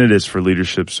and candidates for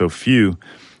leadership so few?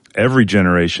 Every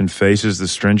generation faces the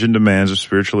stringent demands of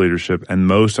spiritual leadership and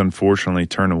most unfortunately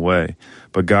turn away.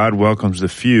 But God welcomes the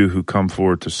few who come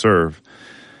forward to serve.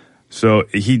 So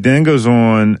he then goes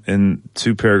on in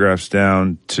 2 paragraphs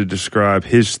down to describe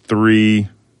his 3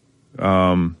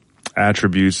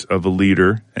 attributes of a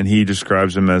leader, and he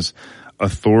describes them as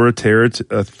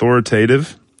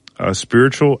authoritative,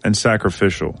 spiritual, and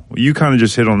sacrificial. You kind of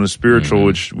just hit on the spiritual,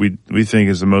 which we think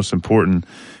is the most important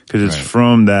because it's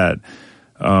from that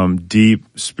deep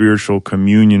spiritual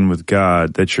communion with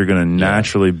God that you're going to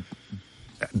naturally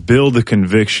build the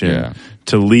conviction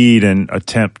to lead and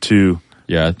attempt to.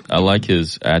 Yeah, I like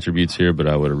his attributes here, but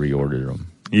I would have reordered them.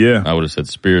 Yeah. I would have said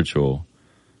spiritual,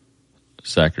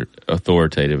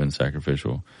 authoritative, and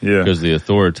sacrificial. Yeah. Because the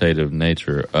authoritative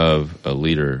nature of a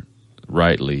leader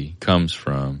rightly comes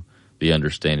from the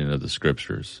understanding of the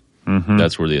scriptures. Mm-hmm.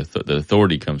 That's where the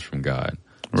authority comes from God.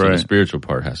 So the spiritual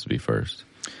part has to be first.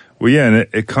 Well, yeah, and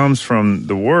it comes from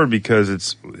the word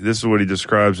because this is what he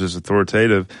describes as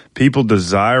authoritative. People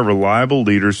desire reliable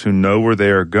leaders who know where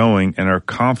they are going and are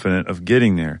confident of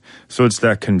getting there. So it's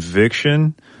that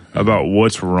conviction about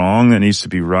what's wrong that needs to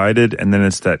be righted, and then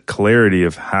it's that clarity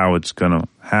of how it's going to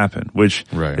happen, which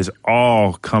is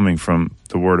all coming from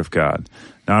the Word of God,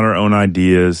 not our own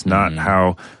ideas, not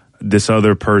how this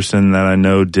other person that I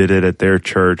know did it at their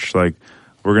church. Like,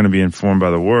 we're going to be informed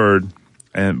by the Word.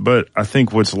 But I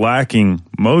think what's lacking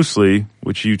mostly,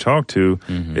 which you talk to,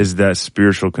 is that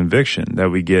spiritual conviction that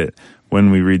we get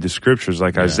when we read the scriptures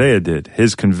like Isaiah did.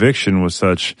 His conviction was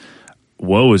such,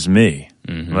 woe is me.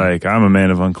 Like, I'm a man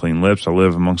of unclean lips. I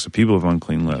live amongst the people of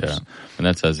unclean lips. Yeah. And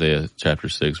that's Isaiah chapter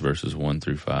 6, verses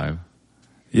 1-5.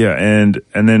 Yeah, and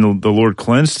then the Lord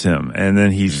cleansed him. And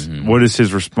then what is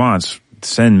his response?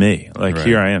 Send me. Like,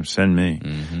 here I am, send me.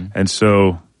 And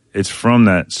so it's from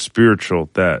that spiritual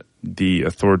that the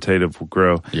authoritative will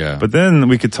grow. Yeah. But then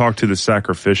we could talk to the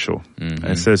sacrificial.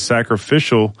 It says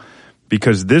sacrificial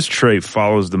because this trait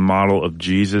follows the model of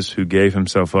Jesus who gave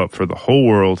himself up for the whole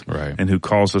world and who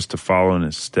calls us to follow in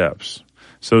his steps.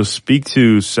 So speak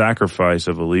to sacrifice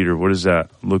of a leader. What does that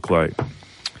look like?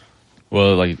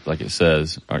 Well, like it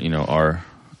says,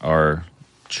 our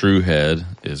true head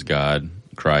is God,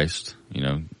 Christ.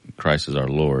 Christ is our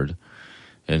Lord.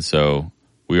 And so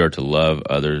we are to love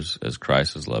others as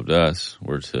Christ has loved us.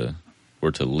 We're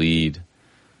to lead.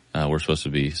 We're supposed to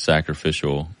be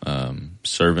sacrificial,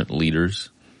 servant leaders,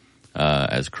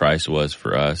 as Christ was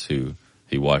for us, who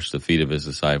he washed the feet of his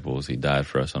disciples. He died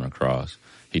for us on a cross.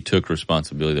 He took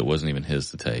responsibility that wasn't even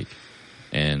his to take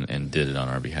and did it on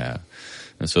our behalf.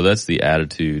 And so that's the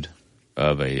attitude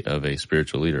of a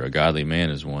spiritual leader. A godly man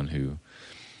is one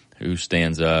who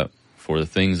stands up for the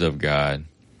things of God,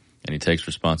 and he takes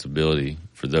responsibility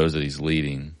for those that he's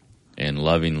leading, and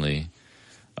lovingly,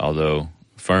 although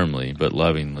firmly, but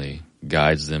lovingly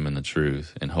guides them in the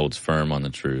truth and holds firm on the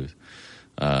truth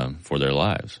for their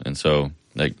lives. And so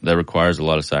that requires a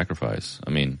lot of sacrifice. I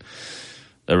mean,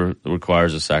 that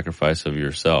requires a sacrifice of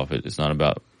yourself. It's not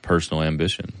about personal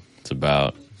ambition. It's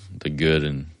about the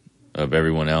good of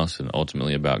everyone else and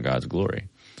ultimately about God's glory.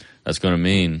 That's going to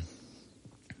mean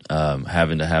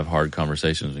having to have hard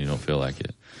conversations when you don't feel like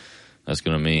it. That's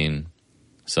going to mean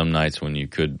some nights when you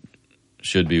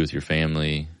should be with your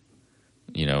family,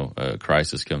 a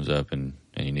crisis comes up and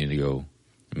you need to go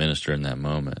minister in that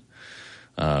moment.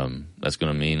 That's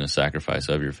going to mean a sacrifice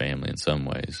of your family in some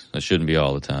ways. That shouldn't be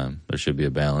all the time. There should be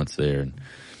a balance there.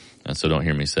 And so don't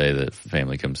hear me say that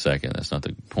family comes second. That's not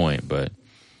the point. But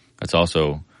that's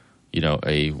also,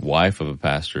 a wife of a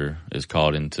pastor is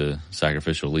called into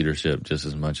sacrificial leadership just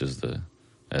as much as the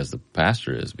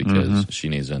pastor is, because she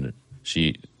needs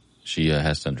she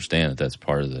has to understand that that's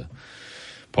part of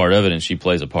it, and she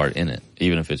plays a part in it,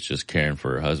 even if it's just caring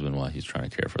for her husband while he's trying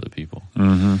to care for other people.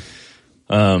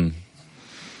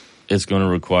 It's going to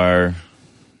require,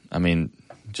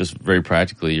 just very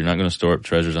practically, you're not going to store up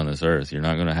treasures on this earth. You're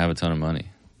not going to have a ton of money.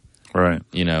 Right.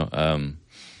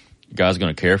 God's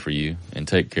going to care for you and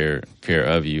take care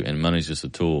of you, and money's just a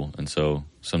tool. And so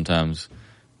sometimes,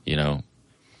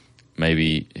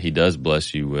 maybe he does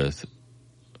bless you with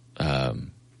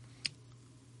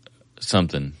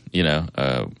something, you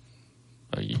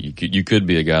could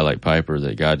be a guy like Piper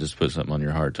that God just put something on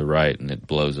your heart to write and it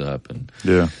blows up, and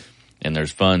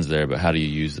there's funds there, but how do you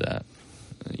use that?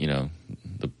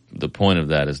 The point of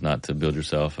that is not to build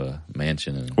yourself a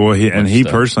mansion. He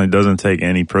personally doesn't take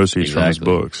any proceeds from his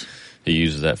books. He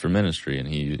uses that for ministry,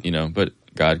 and but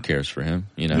God cares for him.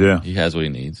 He has what he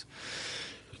needs.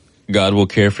 God will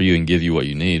care for you and give you what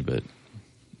you need, but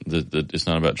it's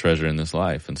not about treasure in this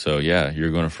life. And so,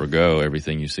 you're going to forego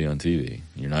everything you see on TV.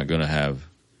 You're not going to have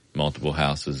multiple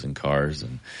houses and cars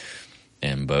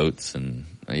and boats and,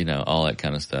 all that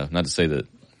kind of stuff. Not to say that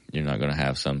you're not going to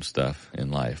have some stuff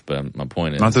in life, but my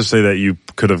point is... Not to say that you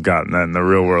could have gotten that in the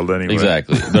real world anyway.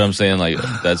 Exactly. But I'm saying,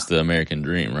 that's the American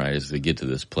dream, right? Is to get to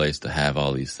this place to have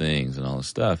all these things and all this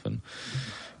stuff. And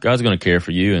God's going to care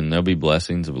for you, and there'll be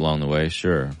blessings along the way,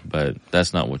 sure. But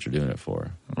that's not what you're doing it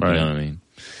for. Right. You know what I mean?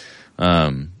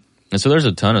 And so there's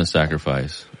a ton of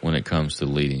sacrifice when it comes to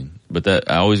leading. But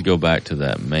I always go back to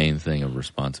that main thing of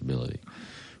responsibility.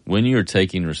 When you're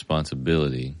taking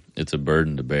responsibility, it's a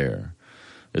burden to bear.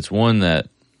 It's one that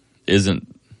isn't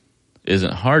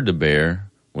hard to bear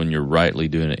when you're rightly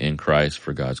doing it in Christ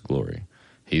for God's glory.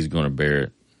 He's going to bear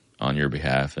it on your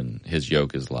behalf, and his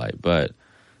yoke is light. But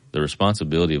the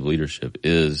responsibility of leadership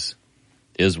is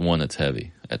one that's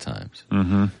heavy at times.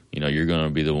 You're going to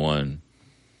be the one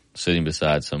sitting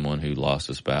beside someone who lost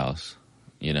a spouse,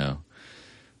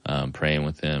 praying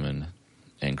with them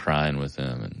and crying with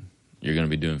them, and you're going to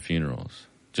be doing funerals,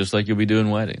 just like you'll be doing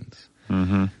weddings.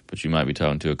 But you might be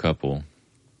talking to a couple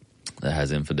that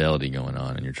has infidelity going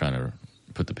on, and you're trying to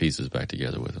put the pieces back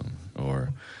together with them.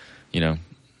 Or,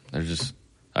 there's just,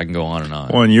 I can go on and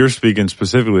on. Well, and you're speaking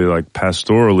specifically like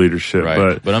pastoral leadership.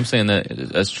 Right. But I'm saying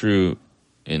that's true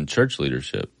in church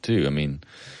leadership too.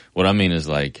 What I mean is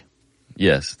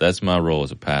yes, that's my role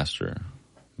as a pastor,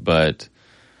 but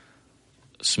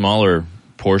smaller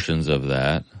portions of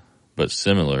that, but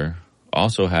similar,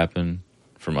 also happen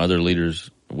from other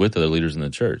leaders with other leaders in the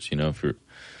church.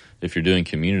 If you're doing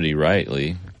community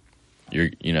rightly, you're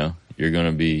going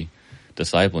to be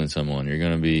discipling someone. You're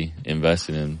going to be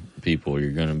investing in people.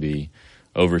 You're going to be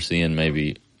overseeing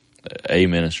maybe a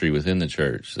ministry within the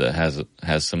church that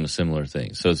has some similar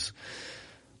things.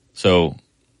 So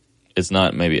it's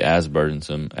not maybe as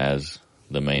burdensome as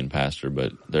the main pastor,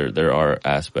 but there are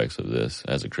aspects of this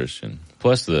as a Christian.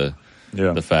 Plus the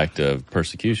fact of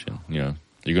persecution.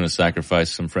 You're going to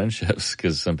sacrifice some friendships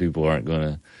because some people aren't going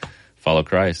to follow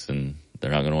Christ, and they're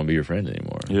not going to want to be your friend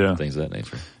anymore. Yeah. Things of that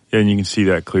nature. Yeah, and you can see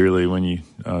that clearly when you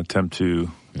attempt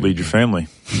to lead your family.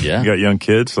 Yeah. You got young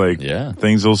kids,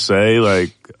 things they'll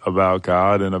say, about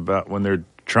God and about when they're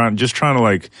trying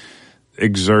to,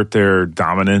 exert their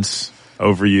dominance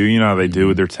over you. You know how they do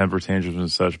with their temper tantrums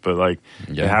and such, but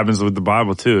it happens with the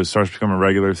Bible too. It starts to become a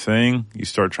regular thing. You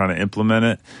start trying to implement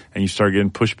it, and you start getting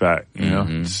pushback. You know,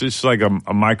 it's just like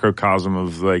a microcosm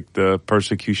of the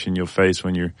persecution you'll face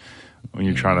when you're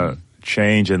trying to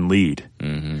change and lead.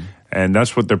 And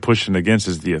that's what they're pushing against,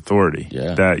 is the authority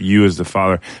that you as the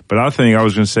father. But I think I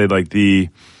was going to say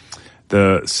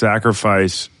the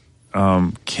sacrifice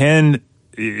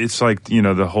it's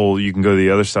the whole, you can go to the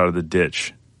other side of the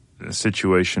ditch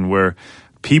situation where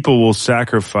people will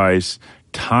sacrifice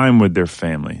time with their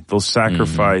family. They'll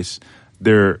sacrifice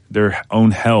their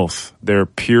own health, their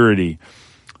purity.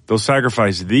 They'll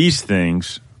sacrifice these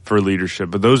things for leadership,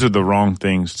 but those are the wrong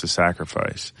things to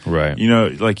sacrifice. Right.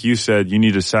 Like you said, you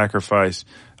need to sacrifice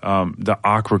the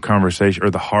awkward conversation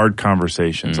or the hard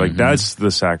conversations. That's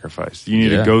the sacrifice. You need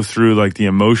to go through the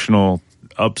emotional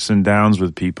ups and downs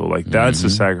with people. That's the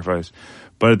sacrifice.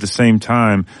 But at the same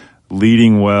time,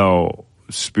 leading well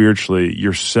spiritually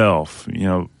yourself,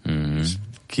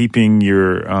 keeping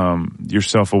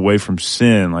yourself away from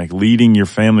sin, leading your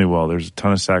family well. There's a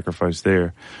ton of sacrifice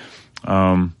there.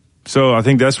 So I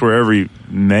think that's where every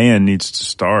man needs to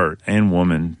start, and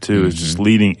woman too, is just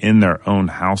leading in their own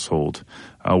household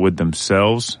with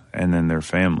themselves and then their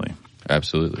family.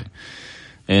 Absolutely.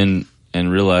 And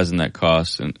realizing that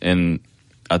cost. And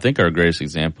I think our greatest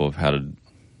example of how to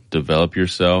develop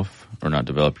yourself, or not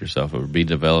develop yourself, but be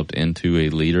developed into a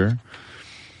leader,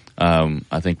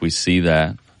 I think we see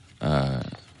that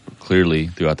clearly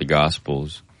throughout the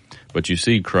Gospels. But you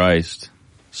see Christ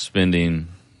spending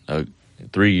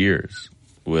 3 years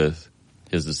with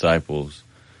his disciples,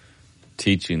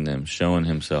 teaching them, showing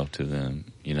himself to them,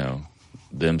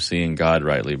 them seeing God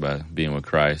rightly by being with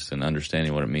Christ and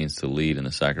understanding what it means to lead and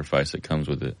the sacrifice that comes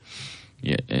with it.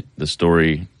 The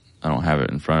story, I don't have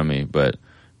it in front of me, but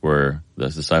where the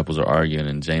disciples are arguing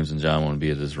and James and John want to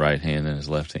be at his right hand and his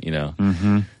left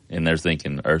hand, and they're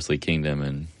thinking earthly kingdom,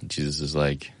 and Jesus is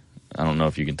like, I don't know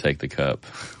if you can take the cup.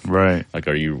 Right. Like,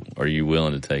 are you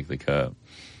willing to take the cup?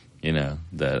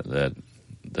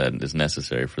 That is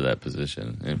necessary for that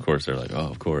position. And of course they're like, oh,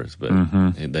 of course, but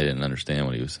they didn't understand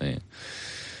what he was saying.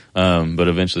 But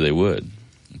eventually they would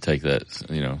take that,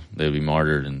 they would be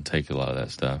martyred and take a lot of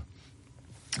that stuff.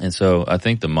 And so I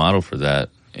think the model for that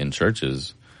in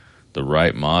churches, the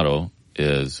right model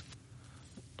is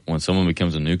when someone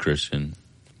becomes a new Christian,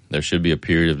 there should be a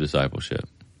period of discipleship,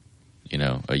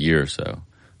 a year or so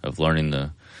of learning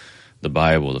the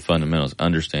Bible, the fundamentals,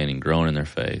 understanding, growing in their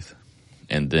faith.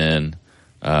 And then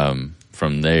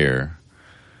from there,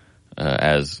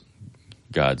 as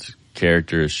God's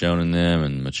character is shown in them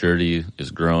and maturity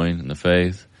is growing in the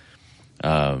faith,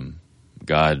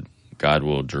 God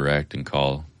will direct and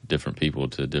call different people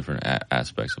to different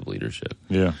aspects of leadership.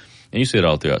 Yeah. And you see it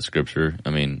all throughout Scripture.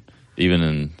 I mean, even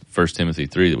in 1 Timothy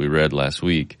 3 that we read last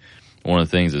week, one of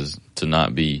the things is to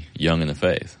not be young in the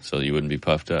faith, so you wouldn't be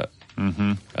puffed up.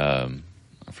 I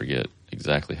forget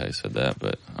exactly how he said that,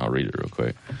 but I'll read it real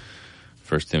quick.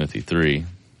 1 Timothy 3.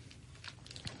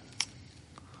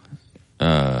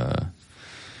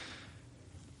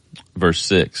 Verse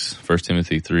 6. 1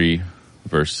 Timothy 3,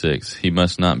 verse 6. He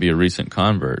must not be a recent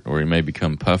convert, or he may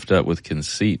become puffed up with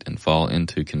conceit and fall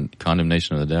into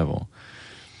condemnation of the devil.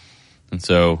 And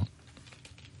so,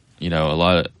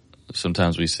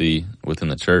 sometimes we see within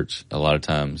the church, a lot of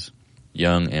times,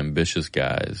 young, ambitious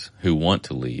guys who want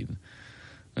to lead.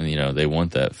 And, they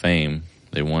want that fame.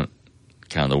 They want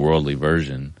kind of the worldly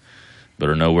version, but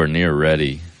are nowhere near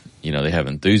ready. They have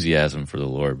enthusiasm for the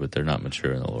Lord, but they're not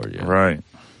mature in the Lord yet. Right.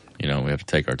 We have to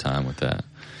take our time with that.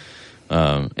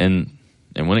 And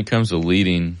when it comes to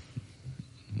leading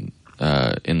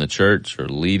in the church or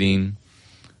leading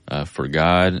for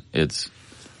God,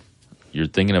 you're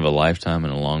thinking of a lifetime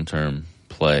and a long-term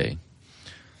play.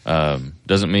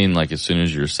 Doesn't mean like as soon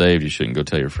as you're saved, you shouldn't go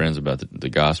tell your friends about the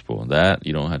gospel. That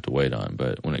you don't have to wait on.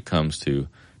 But when it comes to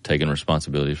taking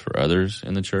responsibility for others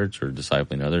in the church or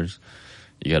discipling others,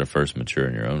 you got to first mature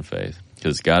in your own faith,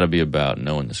 because it's got to be about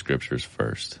knowing the Scriptures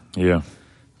first. Yeah.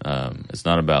 It's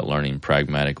not about learning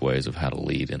pragmatic ways of how to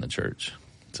lead in the church.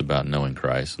 It's about knowing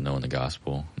Christ, knowing the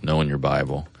gospel, knowing your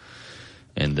Bible,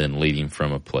 and then leading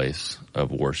from a place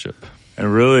of worship.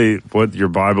 And really, what your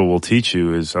Bible will teach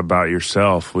you is about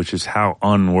yourself, which is how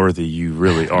unworthy you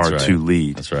really are to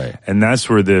lead. That's right. And that's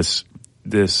where this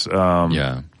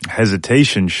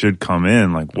hesitation should come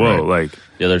in. Like, whoa,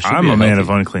 I'm a man of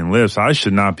unclean lips. I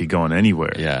should not be going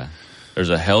anywhere. Yeah. There's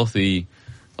a healthy,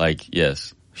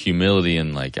 humility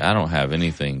and I don't have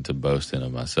anything to boast in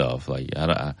of myself.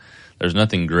 There's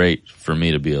nothing great for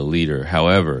me to be a leader.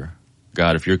 However,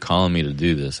 God, if you're calling me to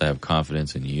do this, I have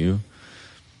confidence in you,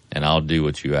 and I'll do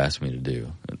what you ask me to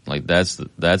do. That's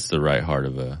the right heart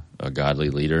of a godly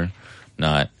leader.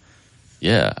 Not,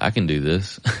 I can do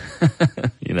this.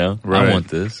 Right. I want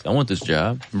this. I want this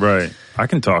job. Right. I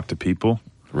can talk to people.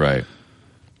 Right.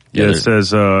 Yeah, it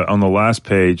says on the last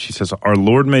page, he says, our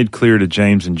Lord made clear to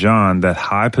James and John that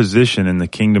high position in the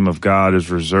kingdom of God is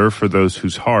reserved for those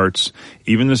whose hearts,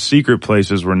 even the secret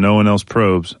places where no one else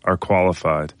probes, are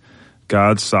qualified.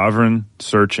 God's sovereign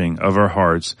searching of our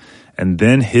hearts and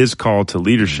then his call to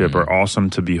leadership are awesome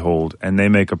to behold, and they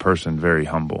make a person very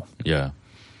humble. Yeah.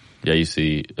 Yeah, you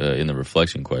see in the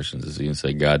reflection questions, you can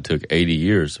say God took 80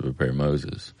 years to prepare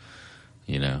Moses,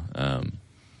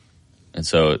 and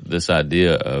so this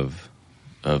idea of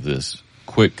this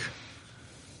quick,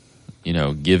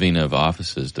 giving of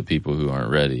offices to people who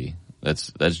aren't ready,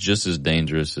 that's just as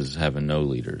dangerous as having no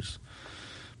leaders.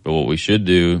 But what we should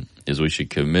do is we should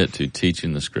commit to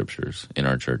teaching the Scriptures in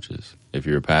our churches. If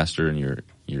you're a pastor and you're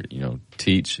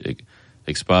teach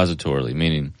expositorily,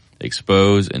 meaning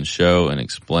expose and show and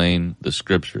explain the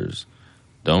Scriptures.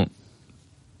 Don't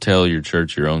tell your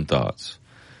church your own thoughts.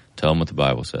 Tell them what the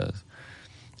Bible says.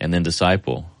 and then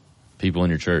disciple people in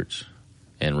your church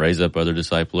and raise up other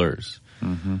disciplers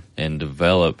and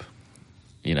develop,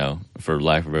 for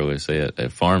lack of a better way to say it, a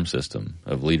farm system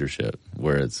of leadership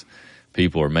where it's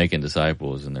people are making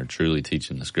disciples and they're truly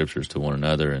teaching the scriptures to one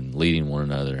another and leading one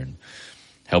another and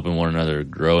helping one another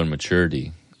grow in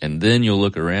maturity. And then you'll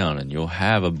look around and you'll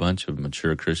have a bunch of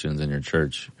mature Christians in your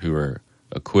church who are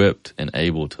equipped and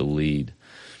able to lead.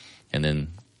 And then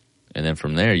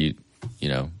from there,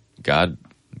 God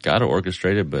will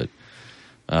orchestrate it, but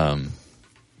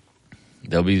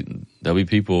there'll be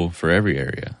people for every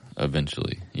area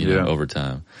eventually, over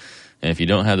time. And if you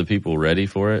don't have the people ready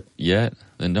for it yet,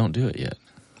 then don't do it yet.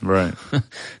 Right.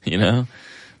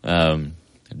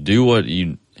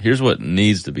 Here's what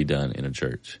needs to be done in a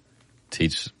church.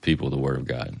 Teach people the Word of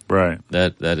God. Right.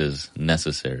 That is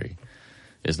necessary.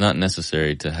 It's not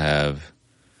necessary to have,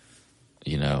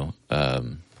 I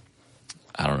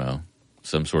don't know,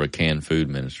 some sort of canned food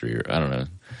ministry, or I don't know.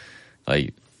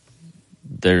 Like,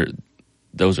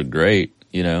 those are great,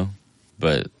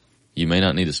 but you may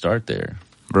not need to start there.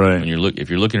 Right. If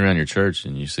you're looking around your church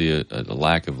and you see a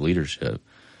lack of leadership,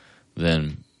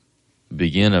 then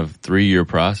begin a 3-year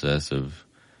process of,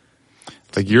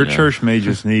 like, your church may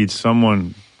just need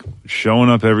someone showing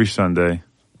up every Sunday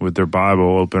with their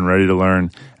Bible open, ready to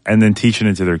learn, and then teaching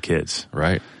it to their kids.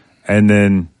 Right. And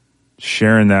then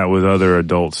sharing that with other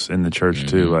adults in the church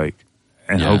too.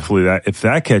 And hopefully if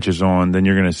that catches on, then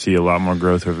you're going to see a lot more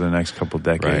growth over the next couple of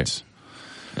decades.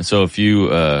 Right. And so a few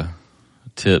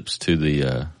tips to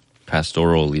the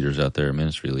pastoral leaders out there,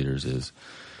 ministry leaders, is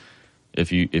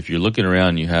if you're looking around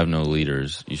and you have no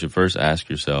leaders, you should first ask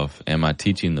yourself, am I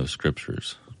teaching those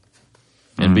scriptures?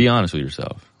 And be honest with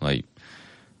yourself. Like,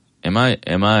 am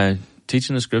I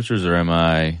teaching the scriptures, or am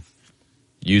I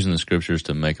using the scriptures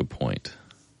to make a point?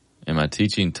 Am I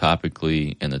teaching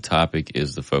topically, and the topic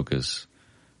is the focus,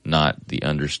 not the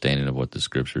understanding of what the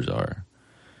scriptures are?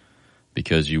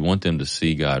 Because you want them to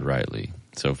see God rightly.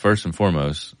 So first and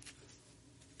foremost,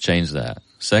 change that.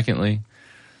 Secondly,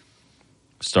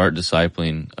 start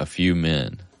discipling a few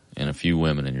men and a few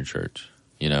women in your church.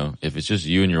 If it's just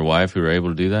you and your wife who are able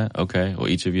to do that, okay. Well,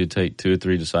 each of you take 2 or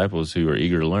 3 disciples who are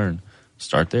eager to learn.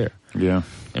 Start there. Yeah.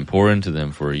 And pour into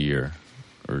them for a year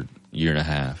or year and a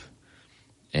half.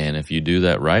 And if you do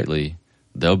that rightly,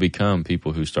 they'll become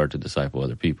people who start to disciple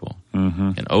other people.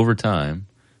 And over time,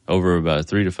 over about a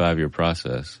 3 to 5 year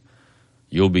process,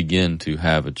 you'll begin to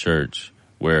have a church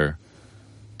where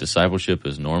discipleship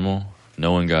is normal,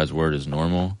 knowing God's word is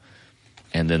normal,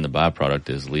 and then the byproduct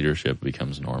is leadership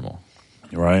becomes normal.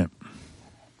 Right.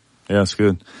 Yeah, that's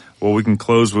good. Well, we can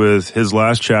close with his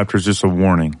last chapter is just a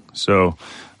warning. So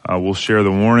we'll share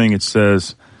the warning. It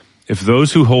says, if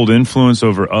those who hold influence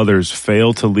over others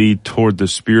fail to lead toward the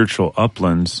spiritual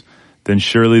uplands, then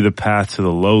surely the path to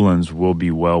the lowlands will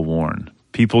be well worn.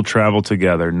 People travel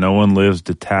together. No one lives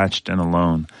detached and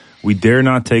alone. We dare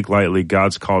not take lightly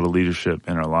God's call to leadership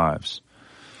in our lives.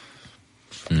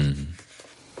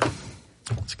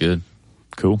 That's good.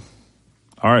 Cool.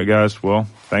 All right, guys. Well,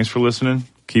 thanks for listening.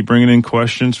 Keep bringing in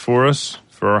questions for us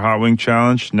for our Hot Wing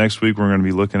Challenge. Next week, we're going to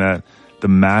be looking at the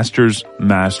Master's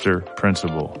Master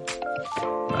Principle.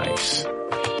 Nice.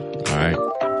 All right.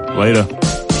 Later.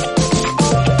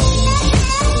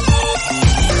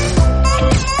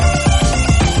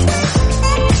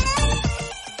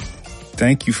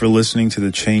 Thank you for listening to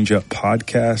the Change Up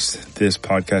podcast. This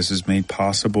podcast is made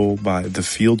possible by The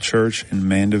Field Church in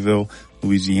Mandeville,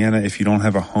 Louisiana. If you don't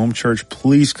have a home church,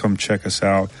 please come check us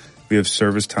out. We have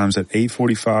service times at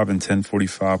 8:45 and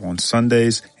 10:45 on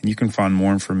Sundays, and you can find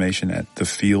more information at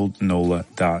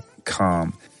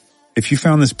thefieldnola.com. If you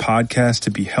found this podcast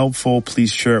to be helpful,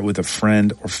 please share it with a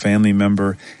friend or family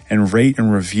member and rate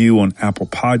and review on Apple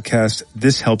Podcasts.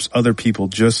 This helps other people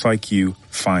just like you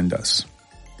find us.